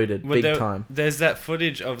 audience included, Well, big time. There's that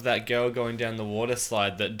footage of that girl going down the water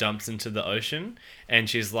slide that dumps into the ocean, and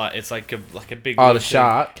she's like, it's like a big. Oh, the lifting-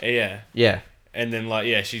 shark? Yeah, Yeah. and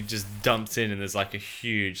then she just dumps in, and there's like a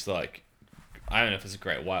huge I don't know if it's a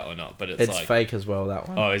great white or not, but it's It's like fake as well, that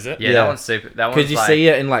one. Oh, is it? yeah, Yeah. that one's super. That one's Because you like, see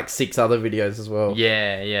it in like 6 other videos as well.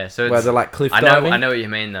 Yeah. So Where it's, they're like cliff I diving. know what you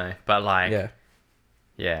mean though, but like, Yeah.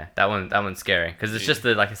 Yeah, that one's scary because it's just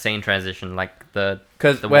a scene transition, like the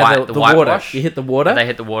Because the where white- the the water, whitewash. you hit the water. they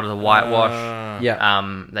hit the water, the whitewash.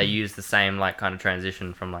 Yeah. They use the same kind of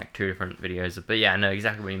transition from two different videos. But yeah, I know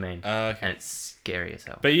exactly what you mean. Okay. And it's scary as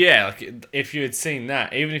hell. But yeah, like if you had seen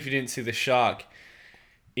that, even if you didn't see the shark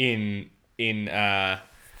in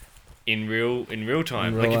real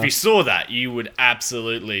time, real like if life. you saw that, you would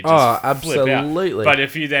absolutely just Oh, flip out. absolutely. But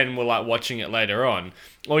if you then were watching it later on,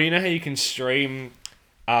 or you know how you can stream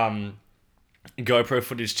GoPro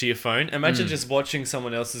footage to your phone. Imagine just watching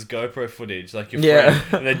someone else's GoPro footage, like your Yeah.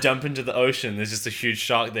 friend, and they jump into the ocean. There's just a huge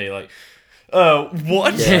shark there. You're like,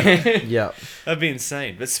 what? Yeah. That'd be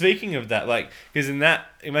insane. But speaking of that, because in that,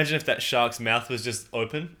 imagine if that shark's mouth was just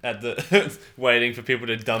open at the waiting for people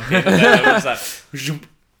to dump in. And then it was like, zoom,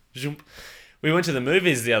 zoom. We went to the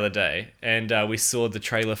movies the other day, and we saw the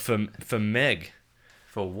trailer for Meg.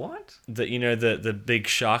 For what? The big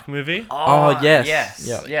shark movie. Oh, yes. Yes.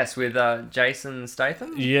 Yeah. Yes, with Jason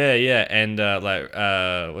Statham. Yeah, and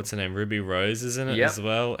what's her name? Ruby Rose is in it Yep. as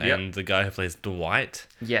well, Yep. and the guy who plays Dwight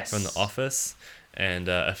Yes. from The Office, and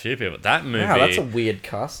a few people. That movie. Wow, that's a weird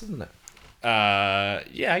cast, isn't it?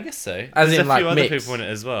 Yeah, I guess so. As There's in, a few like, other mix. people in it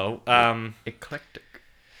as well. Eclectic.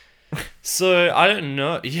 So I don't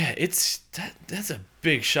know. Yeah, that's a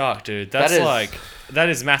big shark, dude. That That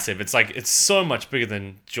is massive. It's so much bigger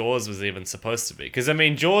than Jaws was even supposed to be. Because I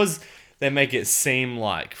mean, Jaws, they make it seem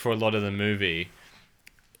like for a lot of the movie,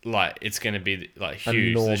 it's gonna be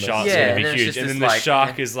huge. Enormous. The shark's Yeah, gonna and be then it's huge, just and this, then the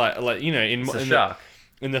shark is It's a shark.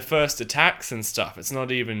 in the first attacks and stuff. It's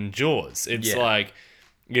not even Jaws. It's Yeah.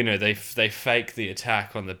 they fake the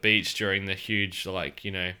attack on the beach during the huge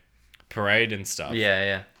parade and stuff.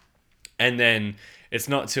 Yeah. And then it's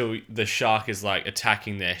not till the shark is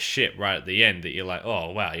attacking their ship right at the end that you're like,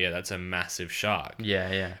 oh wow, yeah, that's a massive shark.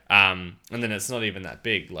 Yeah. And then it's not even that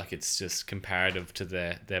big. It's just comparative to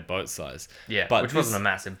their boat size. Yeah. But Which this- wasn't a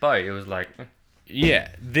massive boat. It was Yeah,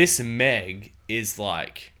 this Meg is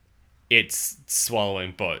it's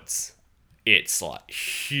swallowing boats. It's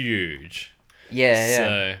huge. Yeah.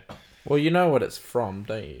 So Well, you know what it's from,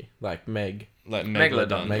 don't you? Like Meg.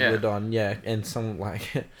 Megalodon. Yeah. Megalodon, yeah. And some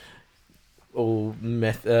all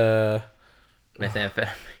Methamphetamine.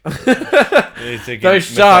 You're thinking those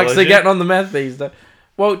sharks are mythology? getting on the meth these days.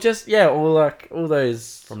 Well, just all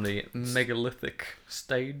those. From the megalithic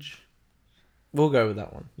stage. We'll go with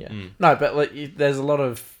that one. Yeah. Mm. No, but there's a lot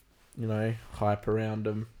of hype around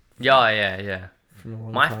them. Yeah. From a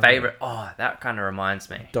long My time favorite. ago. Oh, that kind of reminds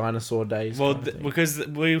me. Dinosaur days. Well, kind of thing. because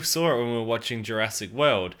we saw it when we were watching Jurassic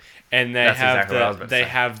World, and they That's have exactly what I was about to say.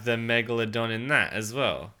 have the megalodon in that as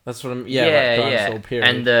well. That's what I'm. Yeah, like dinosaur period.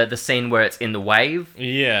 And the scene where it's in the wave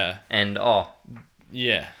Yeah, and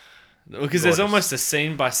yeah. Because there's Gorgeous. almost a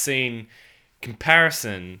scene by scene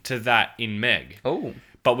comparison to that in Meg, oh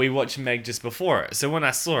but we watched Meg just before it. So when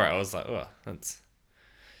I saw it, I was like, oh, that's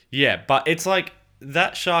But it's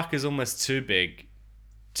that shark is almost too big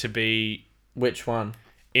to be Which one?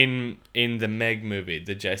 in the Meg movie,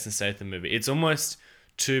 the Jason Statham movie. It's almost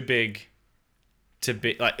too big to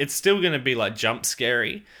be it's still gonna be jump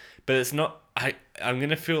scary, but it's not. I'm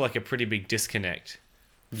gonna feel a pretty big disconnect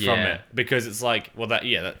from Yeah. it because it's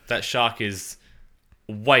that shark is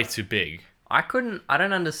way too big. I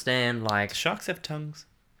don't understand Do sharks have tongues?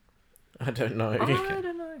 I don't know. I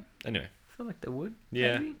don't know. Anyway, I feel like they would.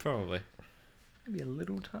 yeah, Maybe, probably. maybe a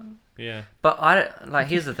little tongue. Yeah. But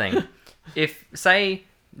here's the thing. If say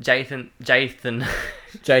Jason Jatham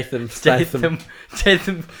Statham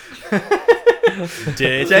Statham.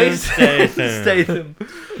 Jason Statham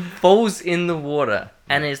falls in the water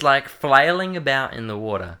and is flailing about in the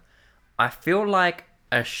water, I feel like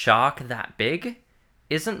a shark that big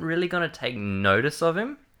isn't really gonna take notice of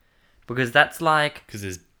him because that's Because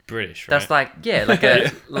it's British, right? that's I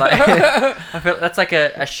feel that's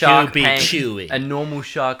a shark be paying chewy. a normal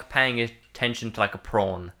shark paying attention to a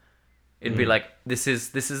prawn. It'd be this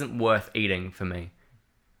isn't worth eating for me.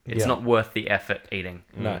 It's Yeah. not worth the effort eating.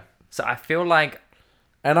 No. So I feel like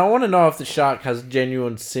And I want to know if the shark has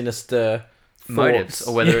genuine sinister motives thoughts.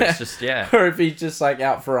 or whether Yeah. it's just or if he's just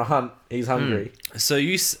out for a hunt. He's hungry.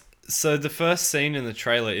 So the first scene in the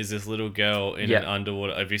trailer is this little girl in an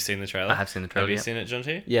underwater. Have you seen the trailer? I have seen the trailer, Have you yeah. seen it, John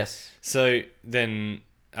T? Yes. So then,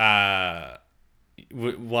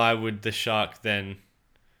 why would the shark then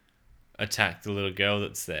attack the little girl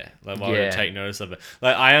that's there? Why would it Yeah. take notice of it?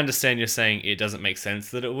 I understand you're saying it doesn't make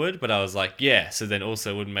sense that it would, but I was like, yeah. So then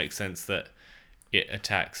also it wouldn't make sense that it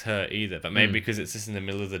attacks her either. But maybe because it's just in the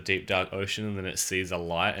middle of the deep dark ocean and then it sees a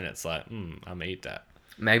light and it's like, I'm gonna eat that.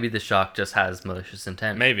 Maybe the shark just has malicious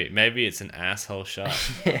intent. Maybe it's an asshole shark.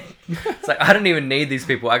 It's like, I don't even need these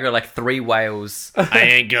people. I got like 3 whales. I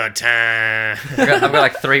ain't got time. I've got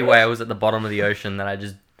like 3 whales at the bottom of the ocean that I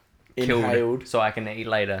just Inhaled. killed so I can eat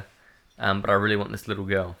later. But I really want this little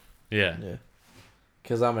girl. Yeah. Yeah.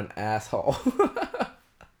 Because I'm an asshole.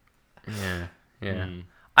 Yeah. Yeah. Mm.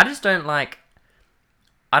 I just don't like...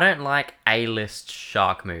 I don't like A-list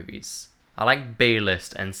shark movies. I like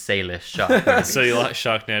B-list and C-list shark movies. So you like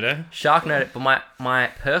Sharknado? Sharknado, but my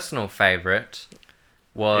personal favourite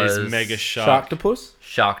was... Is Mega Shark. Sharktopus?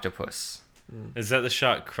 Sharktopus. Is that the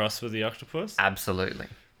shark crossed with the octopus? Absolutely.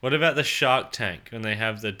 What about the Shark Tank when they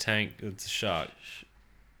have the tank that's a shark?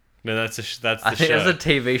 No, that's the I think show. there's a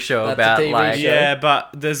TV show That's a about TV like... show. Yeah, but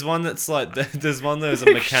there's one that's like there's one there's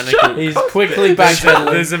a mechanical. He's quickly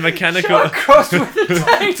backpedaling. There's a mechanical. Cross with the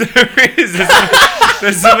tank. There is.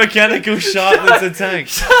 There's a mechanical shark that's a tank.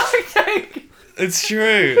 Shark Tank. It's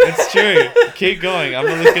true. It's true. Keep going. I'm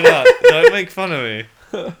gonna look it up. Don't make fun of me.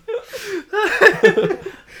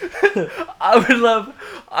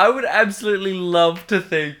 I would absolutely love to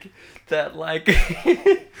think that like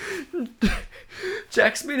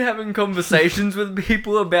Jack's been having conversations with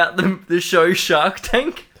people about the show Shark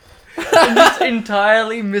Tank and just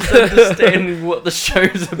entirely misunderstanding what the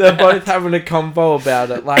show's about. They're both having a convo about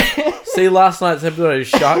it. Like, see last night's episode of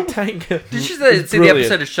Shark Tank? Did you see It's the brilliant.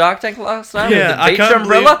 episode of Shark Tank last night Yeah, with the I beach can't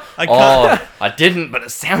umbrella? believe- I can't- Oh, I didn't, but it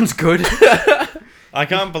sounds good. I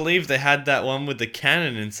can't believe they had that one with the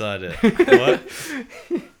cannon inside it. What?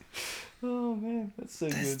 Oh man, that's so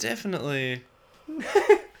There's definitely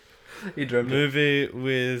You a dreamt it. movie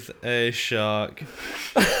with a shark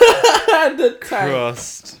And the tank.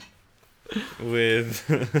 crossed with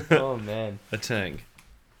Oh man. a tank.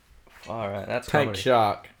 All right, that's Tank comedy.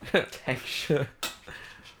 shark. Tank shark.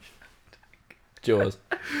 Jaws.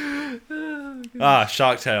 Ah,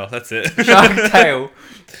 Shark Tale. That's it. Shark Tale.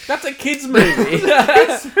 That's a kids movie.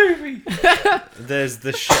 There's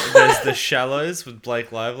the Shallows with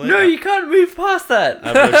Blake Lively. No, you can't move past that.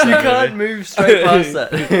 I've watched You that can't movie. move straight past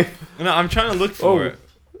that. No, I'm trying to look for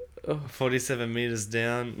Oh. it. 47 meters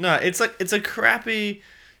down. No, it's a crappy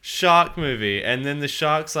shark movie, and then the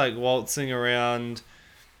shark's like waltzing around,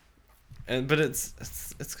 but it's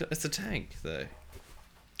a tank though.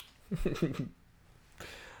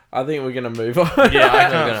 I think we're gonna move on. Yeah, I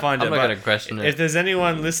I'm can't find it. not but gonna question if it. there's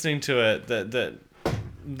anyone listening to it that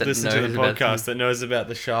listen to the knows about podcast that knows about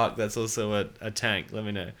the shark that's also a tank, let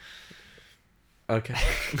me know. Okay.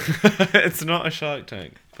 It's not a shark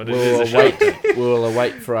tank, but it is a shark tank. We'll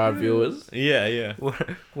await for our viewers. Yeah, yeah.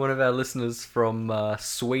 One of our listeners from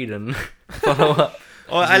Sweden follow up.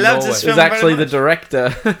 Oh, I love Norway. this It was film actually the very much.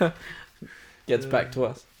 director. Gets back to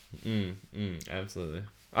us. Absolutely.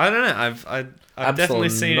 I don't know. I've definitely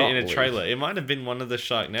seen it in a Absolutely. trailer. It might have been one of the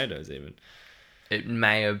Sharknadoes even. It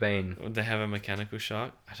may have been. Would they have a mechanical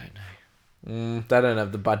shark? I don't know. They don't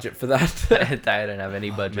have the budget for that. They don't have any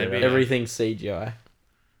budget. maybe- on it. Everything's CGI.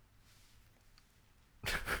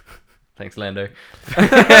 Thanks, Lando.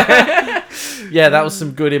 Yeah, that was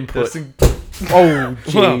some good input. Oh,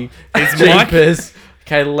 gee. Well, is Mike- Jeepers.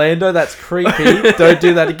 Okay, Lando, that's creepy. Don't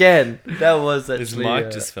do that again. That was His actually.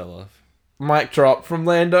 mic just fell off. Mic drop from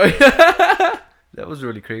Lando. That was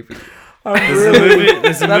really creepy.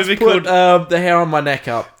 There's a Let's movie put called the hair on my neck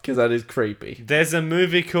up because that is creepy. There's a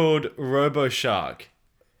movie called Robo Shark.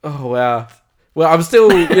 Oh wow. Well, I'm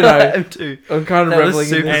still, I'm too. I'm kind of That was reveling in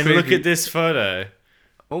super this. And look creepy. at this photo.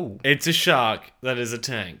 Oh, It's a shark that is a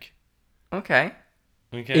tank. okay.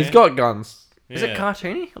 Okay. He's got guns. Is it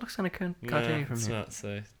cartoony? It looks kind of cartoony No, from it's here. not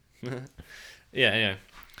so. Yeah.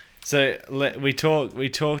 So we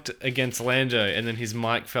talked against Lando, and then his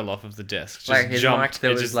mic fell off of the desk. Just Like his jumped. mic that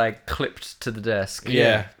It was just- like clipped to the desk.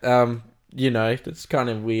 Yeah. It's kind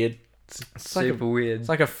of weird. It's like Super weird. it's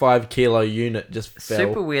like a 5 kilo unit just fell.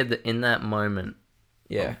 Super weird that in that moment,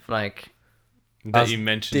 Yeah. like, that Us you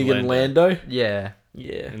mentioned Digging Lando, Lando. yeah.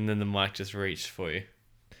 Yeah. and then the mic just reached for you.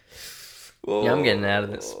 Yeah, I'm getting out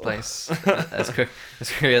of this place as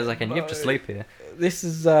quickly as I can. You have to sleep here. This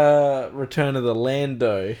is Return of the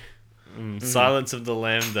Lando. Silence of the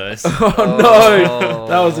Lambos. Oh, no,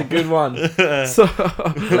 that was a good one. So,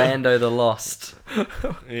 Lando the Lost.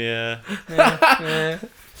 Yeah. Yeah.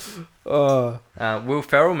 oh, Will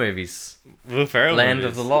Ferrell movies. Will Ferrell Land movies.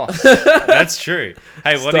 of the Lost. That's true.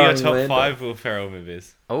 Hey, what are your Starring top Lando. 5 Will Ferrell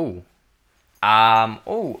movies?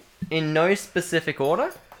 In no specific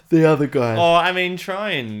order. the other guy. Oh, I mean,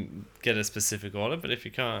 try and get a specific order, but if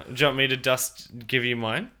you can't, do you want me to just give you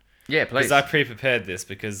mine? Yeah, please. Because I pre-prepared this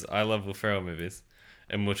because I love Will Ferrell movies,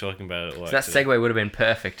 and we're talking about it a lot. So that today. segue would have been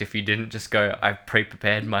perfect if you didn't just go, I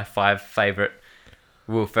pre-prepared my 5 favorite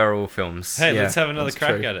Will Ferrell films. Hey, Yeah, let's have another that's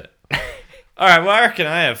crack true. at it. All right, well, I reckon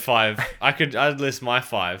I have 5. I'd list my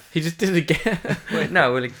 5. He just did it again. Wait,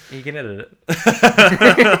 no, well, he can edit it.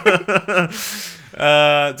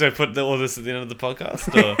 Do I put all this at the end of the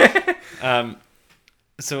podcast? Or,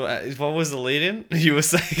 so what was the lead in? You were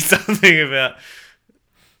saying something about...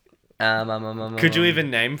 Could you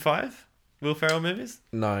even name 5 Will Ferrell movies?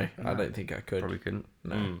 No, I don't think I could. Probably couldn't.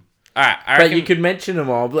 No. All right, I But reckon, you could mention them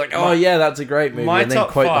all. Be like, oh yeah, that's a great movie, my and then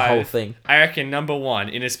top quote the 5, whole thing. I reckon number 1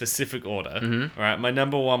 in a specific order. Mhm. All right, my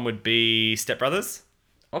number 1 would be Step Brothers.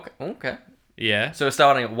 Okay. Yeah. So we're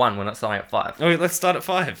starting at 1. We're not starting at 5. Oh, let's start at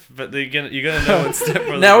 5. But you're gonna know what Step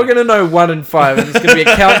Brothers. Now we're gonna know 1 and 5, and it's gonna be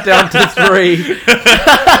a countdown to 3.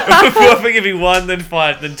 I think it'd be 1, then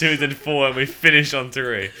 5, then 2, then 4, and we finish on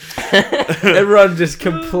 3. Everyone just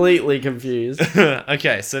completely confused.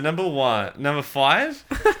 Okay, so number 5.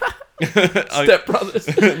 Step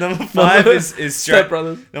Brothers. Number 5 is Step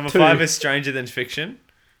Brothers. Number 2. 5 is Stranger Than Fiction.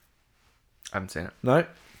 I haven't seen it. No,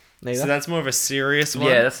 neither. So that's more of a serious one.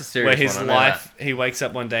 Yeah, that's a serious where his one, I know life, he wakes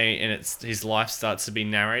up one day and his life starts to be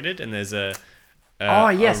narrated, and there's a Oh,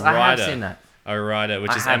 yes, a I have writer, seen that. A writer,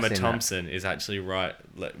 which I is have Emma seen that. Thompson, is actually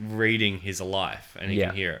reading his life, and he Yeah.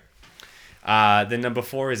 can hear it. Then number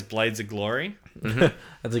 4 is Blades of Glory.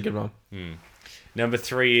 That's a good one. Number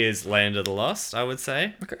 3 is Land of the Lost. I would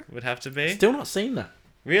say Okay. would have to be. Still not seen that.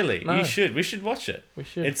 Really, No. you should. We should watch it. We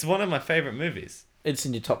should. It's one of my favorite movies It's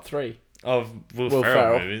in your top 3. of Will Will Ferrell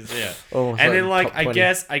Ferrell. movies. Yeah. Oh, And then top 20.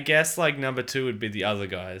 I guess like number 2 would be The Other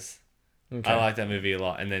Guys. Okay. I like that movie a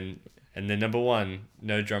lot. And then number 1,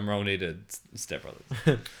 no drum roll needed, Step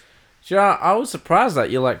Brothers. Sure, I was surprised that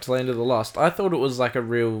you liked Land of the Lost. I thought it was like a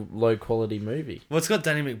real low quality movie. Well, it's got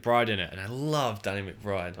Danny McBride in it, and I love Danny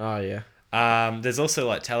McBride. Oh yeah. There's also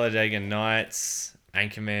like Talladega Nights,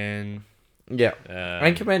 Anchorman. Yeah. Um,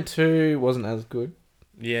 Anchorman 2 wasn't as good.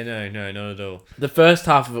 Yeah, no, not at all. The first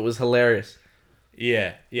half of it was hilarious.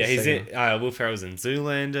 Yeah, The he's in. second Will Ferrell's in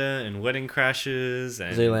Zoolander and Wedding Crashers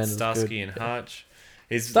and Zoolander's Starsky good, and Hutch.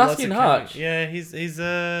 He's Starsky lots and of Hutch? Yeah, he's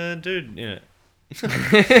a dude. You know, He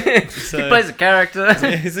plays a character.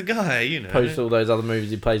 yeah, he's a guy. You know. Post all those other movies,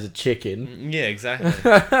 he plays a chicken. Yeah, exactly.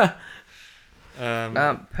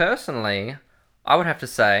 Personally, I would have to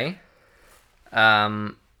say,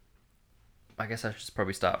 I guess I should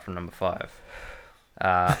probably start from number 5.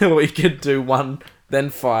 We could do 1, then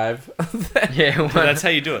 5, Yeah. But that's how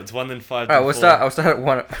you do it. It's 1 then 5. Alright, then we'll 4. start. I'll start at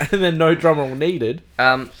 1. and then no drum roll needed.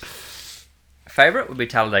 Favorite would be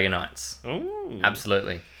Talladega Nights. Ooh.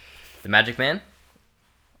 Absolutely. The Magic Man.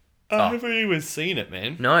 I haven't even seen it,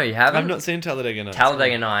 man. No, you haven't. I've not seen Talladega Nights.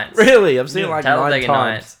 Talladega Nights. Really? I've seen it Yeah. like Talladega 9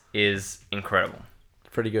 times. Nights is incredible.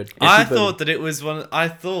 Pretty good. I Issy Boo. thought that it was one. I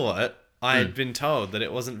thought I had been told that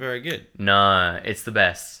it wasn't very good. No, it's the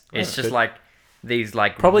best. It's That's just good. like these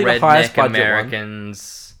like Probably the highest redneck budget one.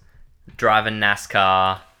 Americans driving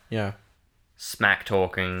NASCAR, Yeah. smack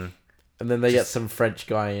talking. And then they get some French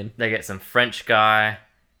guy in. They get some French guy.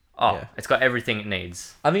 Oh, Yeah. it's got everything it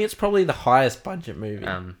needs. I think it's probably the highest budget movie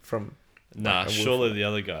from. Nah, Like a surely the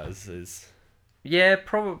other guys is. Yeah,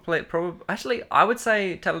 probably. Actually, I would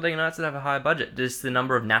say Talladega Nights would have a higher budget. Just the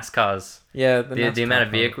number of NASCARs, Yeah, the NASCAR amount of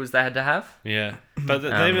part. vehicles they had to have. Yeah, but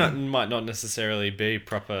they might not necessarily be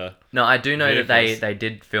proper. No, I do know that Vehicles. they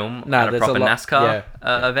did film No, at a there's a proper lot- NASCAR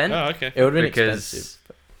event. Oh, okay. It would have been Because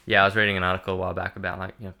expensive. yeah, I was reading an article a while back about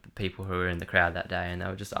like the people who were in the crowd that day, and they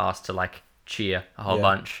were just asked to like cheer a whole Yeah.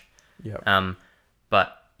 bunch. Yeah.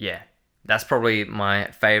 But yeah, that's probably my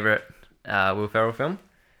favorite Will Ferrell film.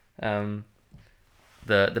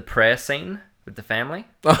 The prayer scene with the family.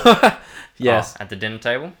 Yes. At the dinner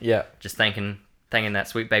table, Yeah. just thanking that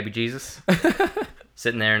sweet baby Jesus,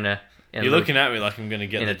 sitting there in You're looking at me like I'm gonna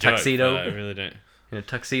get in the a joke, tuxedo. but I really don't. in a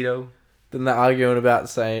tuxedo. Then they're arguing about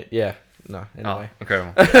saying, yeah. No, anyway. Oh,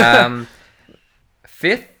 incredible.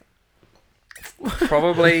 Fifth,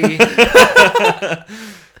 probably.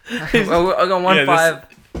 Well, I got 1, Yeah, 5.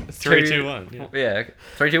 3, 2, 2, 1. Yeah. Yeah,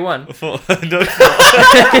 3, 2, 1. 4. No,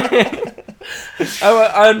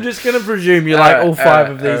 I'm just going to presume you like all 5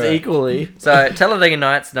 of these alright. equally. So Talladega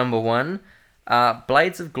Nights number 1,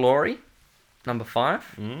 Blades of Glory number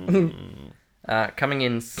 5. Coming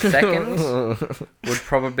in second would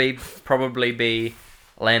probably be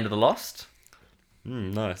Land of the Lost.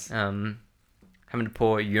 nice. Having to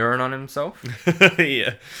pour urine on himself.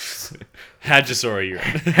 Yeah. Hadrosaur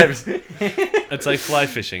urine. It's like fly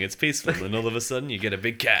fishing. It's peaceful, and all of a sudden you get a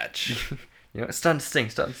big catch. You know, it's starting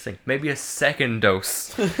to sting. Maybe a second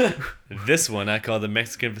dose. This one I call the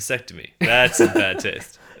Mexican vasectomy. That's in bad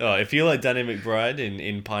taste. Oh, if you like Danny McBride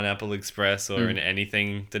in Pineapple Express or in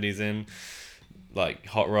anything that he's in, like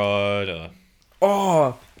Hot Rod or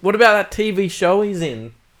Oh, what about that TV show he's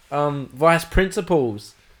in? Vice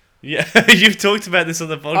Principals. Yeah, you've talked about this on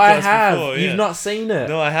the podcast I have. before. You've yeah. not seen it.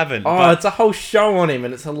 No, I haven't. Oh, but it's a whole show on him,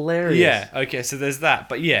 and it's hilarious. yeah, okay, so there's that.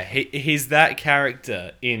 But yeah, he's that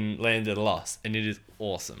character in Land of the Lost, and it is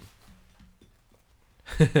awesome.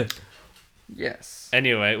 Yes.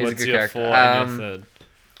 Anyway, He's a what's good your character. 4 and your third?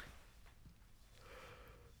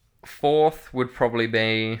 Fourth would probably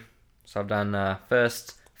be. So I've done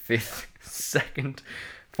first, fifth, second.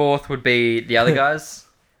 Fourth would be the other guys.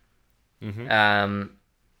 Mm-hmm.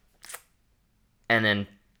 And then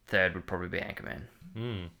third would probably be Anchorman.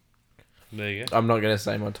 Mm. There you go. I'm not going to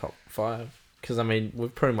say my top 5, because, I mean,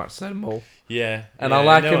 we've pretty much said them all. Yeah. And yeah, I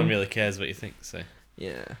like no one him. really cares what you think, so.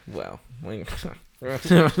 Yeah, well.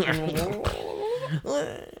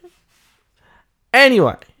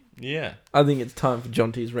 Anyway, Yeah. I think it's time for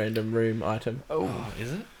Jonty's random room item. Oh,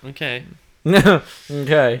 is it? Okay.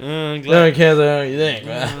 Okay. I'm No glad. one cares what you think.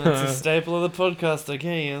 It's a staple of the podcast,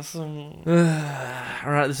 okay, yes.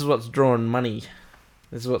 Alright, this is what's drawing money.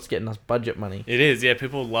 This is what's getting us budget money. It is, yeah,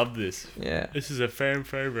 people love this. Yeah, This is a fan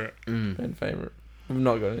favourite. fan favourite. We've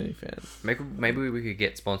not got any fans. Maybe we could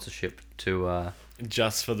get sponsorship to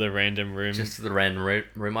Just for the random room. just the random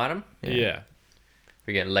room item. yeah.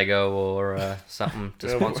 We get Lego or something to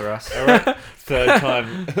sponsor us. Alright, third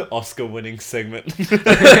time Oscar winning segment.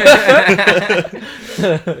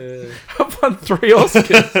 I've won 3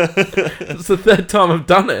 Oscars. It's the 3rd time I've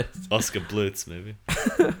done it. Oscar Blitz, maybe.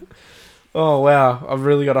 Oh, wow. I've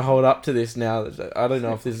really got to hold up to this now. I don't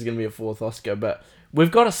know if this is going to be a 4th Oscar, but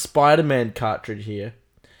we've got a Spider-Man cartridge here.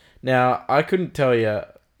 Now, I couldn't tell you.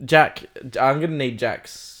 Jack, I'm going to need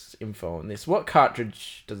Jack's info on this. What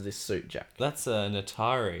cartridge does this suit, Jack? That's an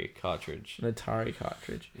Atari cartridge. An Atari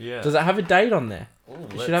cartridge. Yeah. Does it have a date on there?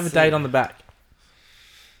 It should have a date on the back.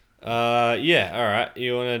 Yeah, alright.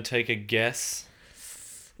 You want to take a guess?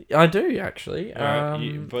 I do, actually.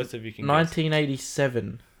 Alright, both of you can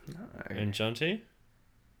 1987. guess. And Jonty?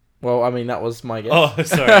 Well, I mean, that was my guess. Oh,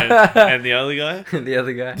 sorry. And the other guy? The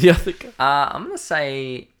other guy. The other guy. I'm gonna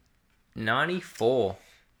say 94.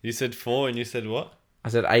 You said 4 and you said what? I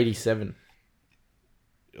said 87.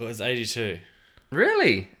 It was 82.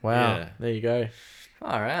 Really? Wow. Yeah. There you go.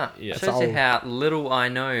 Far out. Yeah. Shows you old. how little I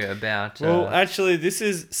know about. Well, actually, this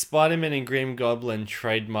is Spider-Man and Green Goblin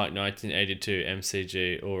trademark 1982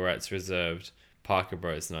 MCG, all rights reserved, Parker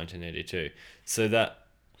Bros 1982. So that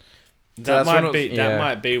that's when might it was- be yeah. that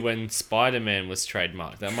might be when Spider-Man was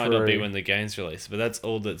trademarked. That might not be True. when the game's released, but that's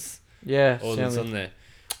all that's Yeah. that's sounds- on there.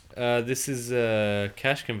 This is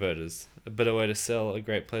cash converters, a better way to sell, a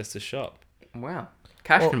great place to shop. Wow.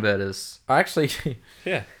 Cash Well- converters. Actually,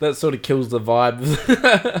 Yeah. that sort of kills the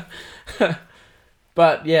vibe.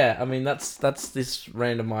 But yeah, I mean, that's this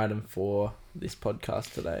random item for this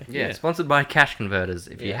podcast today. Yeah, Yeah. sponsored by Cash Converters.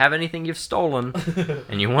 If you Yeah. have anything you've stolen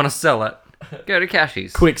and you want to sell it, go to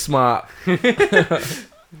Cashies. Quick Smart.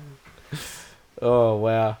 Oh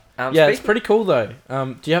wow. Yeah, it's pretty cool though.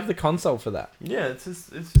 Do you have the console for that? Yeah, it's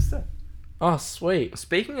just that. Oh, sweet.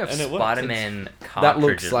 Speaking of And it works. Spider-Man That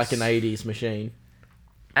cartridges, looks like an 80s machine.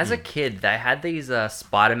 as a kid, they had these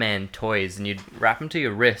Spider-Man toys, and you'd wrap them to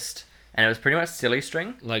your wrist, and it was pretty much silly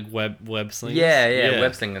string. Like web slingers. Yeah,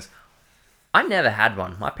 web slingers. I never had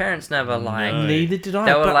one. My parents never like. No. Neither did I,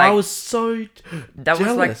 They were but I like- was so That was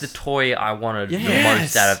like jealous. the toy I wanted the Yes.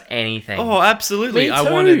 most out of anything. Oh, absolutely! Me I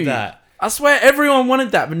too. wanted that. I swear everyone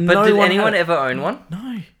wanted that, but, but no did one anyone had it. ever own one?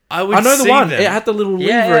 No. I would. I know the see one. them. It had the little lever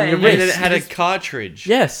Yeah, in your yeah, And then wrist. it had a cartridge.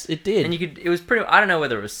 Yes, it did. And you could. It was pretty. I don't know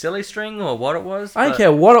whether it was silly string or what it was. I don't but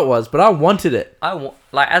care what it was, but I wanted it.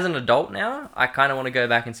 like as an adult now, I kind of want to go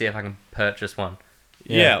back and see if I can purchase one.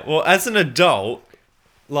 Yeah. Well, as an adult,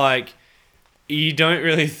 like, you don't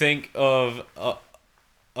really think of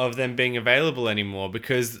them being available anymore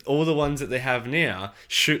because all the ones that they have now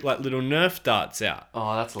shoot like little Nerf darts out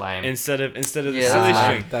Oh, that's lame. instead of the Yeah, silly that's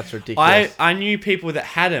string. That's ridiculous. I knew people that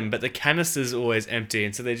had them, but the canister's always empty,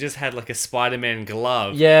 and so they just had like a Spider-Man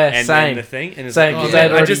glove. Yeah, and same. the thing, and it's Same, like, because oh, they'd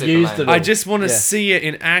I already just used it all. I just want to Yeah. see it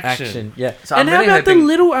in action. Action, yeah. So and I'm how really about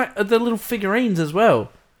hoping- the little figurines as well?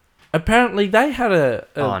 Apparently they had a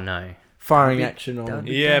oh no. firing That'd be- action on that'd them.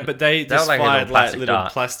 be- Yeah, but they They were just like a fired little like plastic little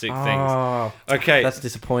dart. plastic things. Oh, Okay, that's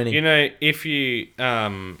disappointing. you know, if you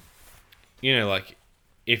like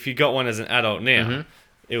if you got one as an adult now, Mhm.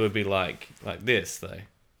 it would be like this though.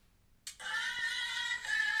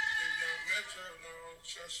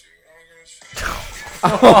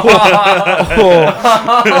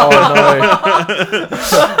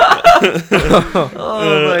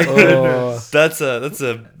 Oh, That's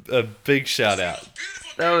a big shout out.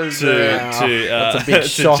 That was That's a big to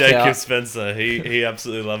shock Jacob out. Spencer. He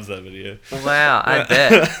absolutely loves that video. wow. I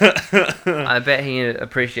bet. I bet he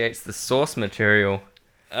appreciates the source material.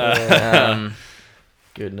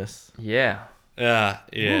 Goodness. Yeah.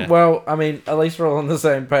 Yeah. Well, I mean, at least we're all on the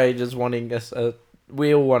same page as wanting us.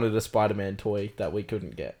 We all wanted a Spider-Man toy that we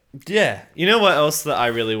couldn't get. Yeah. You know what else that I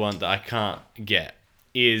really want that I can't get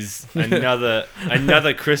is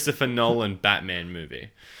another Christopher Nolan Batman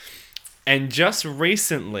movie. And just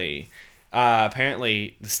recently,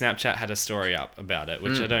 apparently the Snapchat had a story up about it,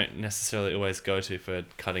 which I don't necessarily always go to for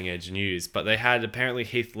cutting edge news, but they had apparently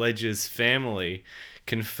Heath Ledger's family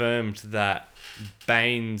confirmed that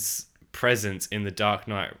Bane's presence in The Dark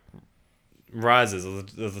Knight Rises, or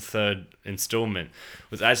the third installment,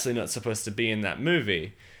 was actually not supposed to be in that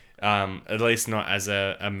movie. At least not as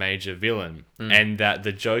a major villain, and that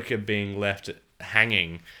the Joker being left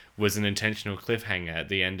hanging was an intentional cliffhanger at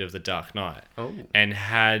the end of The Dark Knight. Oh. And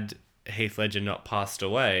had Heath Ledger not passed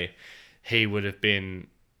away, he would have been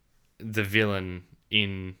the villain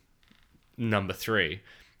in number 3.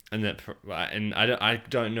 And I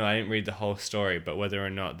don't know, I didn't read the whole story, but whether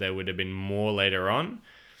or not there would have been more later on,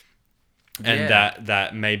 and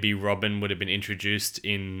that maybe Robin would have been introduced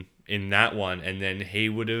in that one, and then he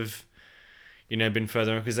would have, been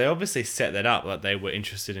further on, because they obviously set that up, like they were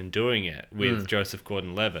interested in doing it with Joseph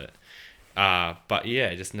Gordon-Levitt. But yeah,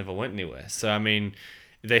 it just never went anywhere. So, I mean,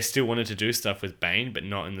 they still wanted to do stuff with Bane, but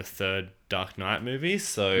not in the third Dark Knight movie.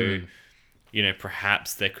 So,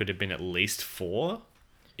 perhaps there could have been at least 4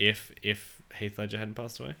 if Heath Ledger hadn't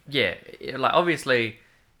passed away. Yeah, like obviously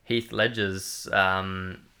Heath Ledger's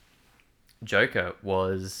Joker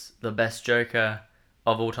was the best Joker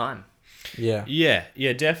of all time. Yeah.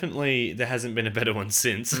 Yeah, definitely. There hasn't been a better one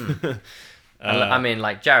since. I mean,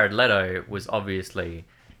 like Jared Leto was obviously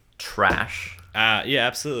trash. Yeah,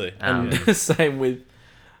 absolutely. And same with,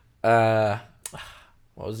 what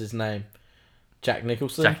was his name? Jack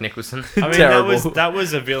Nicholson. Jack Nicholson. I mean, Terrible. that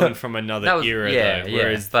was a villain from another era, though.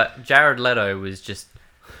 Whereas but Jared Leto was just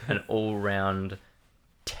an all-round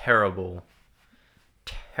terrible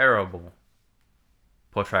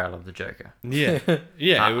portrayal of the Joker. Yeah,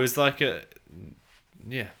 it was like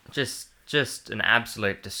Just an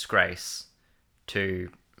absolute disgrace to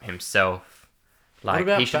himself. Like,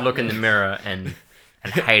 about he should look in the mirror and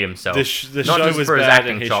hate himself. the Not show just was for his bad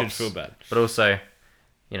acting and he chops, should feel bad. but also,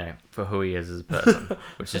 for who he is as a person,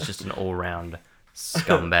 which is just an all-round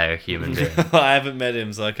scumbag human being. I haven't met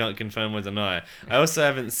him, so I can't confirm or deny. I also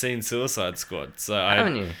haven't seen Suicide Squad, so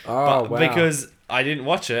Haven't you? Oh, wow. because I didn't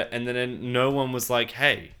watch it, and then no one was like,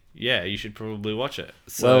 "Hey, yeah, you should probably watch it."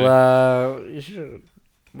 So, Well, you should.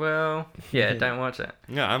 Well, yeah, don't watch it.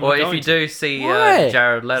 no, I'm Or going if you to. do see Why?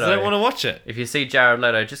 Jared 'Cause I don't want Leto, to watch it. if you see Jared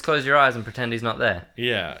Leto, just close your eyes and pretend he's not there.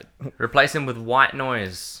 Yeah, Replace him with white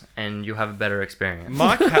noise, and you'll have a better experience.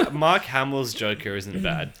 Mark Hamill's Joker isn't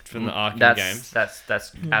bad from the Arkham games, That's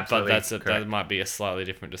but absolutely that correct. might be a slightly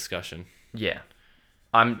different discussion. Yeah,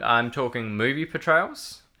 I'm talking movie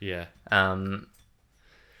portrayals. Yeah. But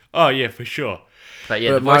Oh yeah, for sure.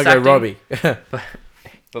 yeah, the But voice Margot acting. Robbie.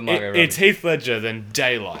 But Margot Robbie. It's Heath Ledger, then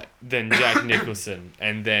Daylight, then Jack Nicholson,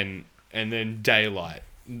 and then Daylight.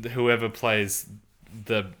 Whoever plays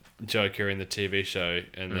the Joker in the TV show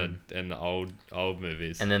and the old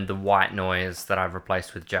movies. And then the white noise that I've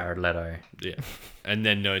replaced with Jared Leto. Yeah, and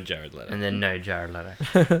then no Jared Leto. And then no Jared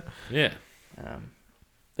Leto. Yeah.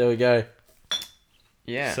 There we go.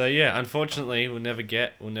 Yeah. So yeah, unfortunately, we'll never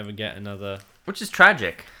get another. Which is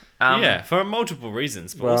tragic. Yeah, for multiple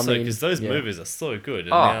reasons, but Well, I also mean, because those yeah. movies are so good.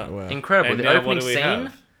 And Oh, Wow. incredible. and The now what opening do we scene.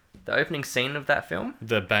 have? The opening scene of that film.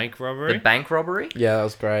 The bank robbery. The bank robbery. Yeah, that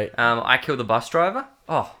was great. I Kill the Bus Driver.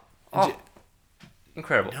 Oh.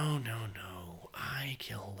 Incredible. No. I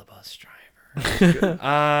kill the bus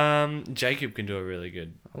driver. Jacob can do a really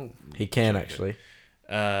good. He can, actually.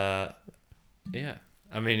 Yeah.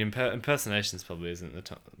 I mean, impersonations probably isn't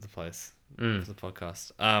the place for the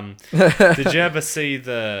podcast. Did you ever see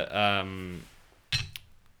the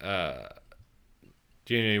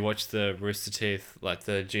do you watch the Rooster Teeth, like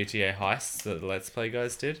the GTA heists that the Let's Play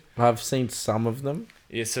guys did? I've seen some of them.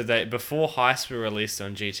 Yeah, so before heists were released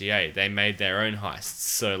on GTA, they made their own heists.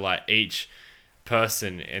 So like each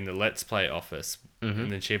person in the Let's Play office, in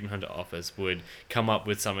the Achievement Hunter office, would come up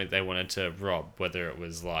with something they wanted to rob, whether it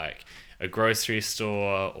was like a grocery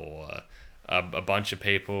store or a bunch of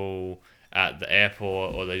people at the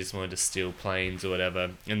airport, or they just wanted to steal planes or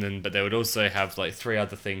whatever. But they would also have like 3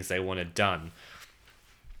 other things they wanted done.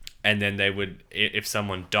 And then they would, if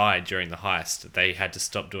someone died during the heist, they had to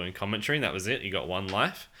stop doing commentary, and that was it. You got 1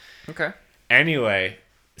 life. Okay. Anyway,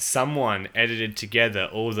 someone edited together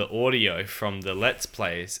all the audio from the Let's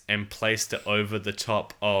Plays and placed it over the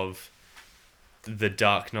top of the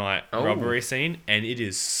Dark Knight robbery scene, and it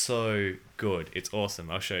is so good. It's awesome.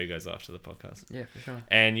 I'll show you guys after the podcast. Yeah, for sure.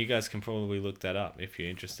 And you guys can probably look that up if you're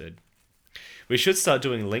interested. We should start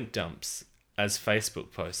doing link dumps as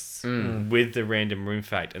Facebook posts with the random room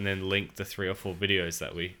fact, and then link the 3 or 4 videos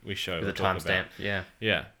that we show. With a timestamp, yeah.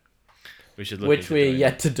 Yeah. We should look Which into we're doing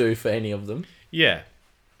yet to do for any of them. Yeah.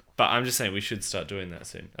 But I'm just saying we should start doing that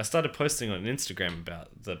soon. I started posting on Instagram about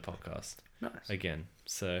the podcast Nice. again.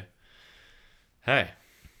 So, hey,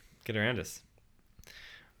 get around us.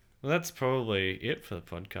 Well, that's probably it for the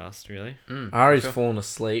podcast, really. Ari's fallen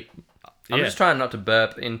asleep. I'm Yeah. just trying not to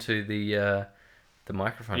burp into the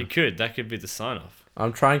microphone. You could. That could be the sign-off.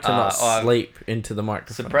 I'm trying to not I've sleep into the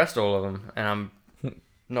microphone. Suppressed all of them, and I'm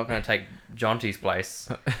not going to take Jonty's place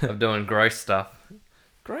of doing gross stuff.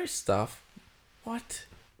 Gross stuff? What?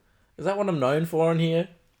 Is that what I'm known for on here?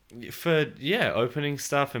 For, yeah, opening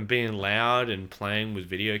stuff and being loud and playing with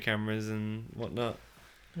video cameras and whatnot.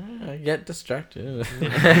 I get distracted.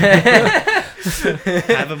 Have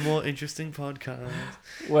a more interesting podcast.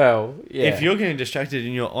 Well, yeah. If you're getting distracted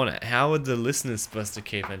and you're on it, how are the listeners supposed to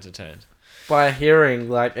keep entertained? By hearing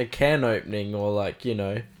like a can opening or like, you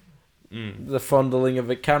know, the fondling of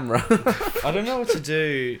a camera. I don't know what to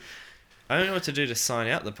do. I don't know what to do to sign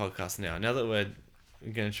out the podcast now. Now that we're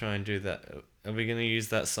going to try and do that, are we going to use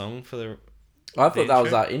that song for the... I thought that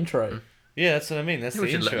was intro? our intro. Yeah, that's what I mean. That's We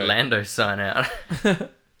the should intro. let Lando sign out.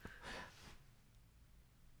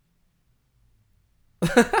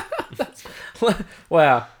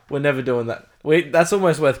 Wow, we're never doing that. That's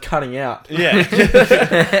almost worth cutting out. Yeah.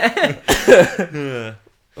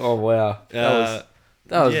 Oh wow, that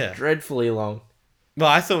was yeah. dreadfully long. Well,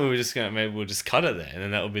 I thought we were just going to... Maybe we'll just cut it there and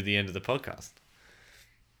then that will be the end of the podcast.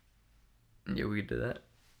 Yeah, we could do that.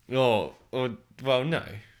 Well, no.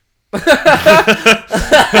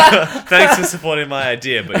 Thanks for supporting my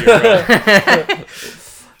idea, but you're right.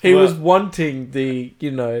 He Well- was wanting the,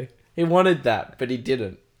 you know, he wanted that, but he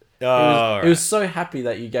didn't. Oh, He was so happy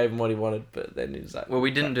that you gave him what he wanted, but then he was like, Well,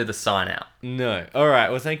 we didn't do the sign out. No. All right.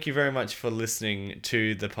 Well, thank you very much for listening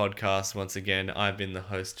to the podcast once again. I've been the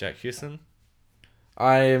host, Jack Hewson.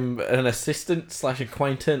 I'm an assistant /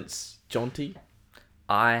 acquaintance, Jonty.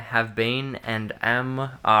 I have been and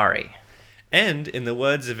am Ari. And in the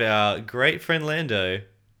words of our great friend Lando,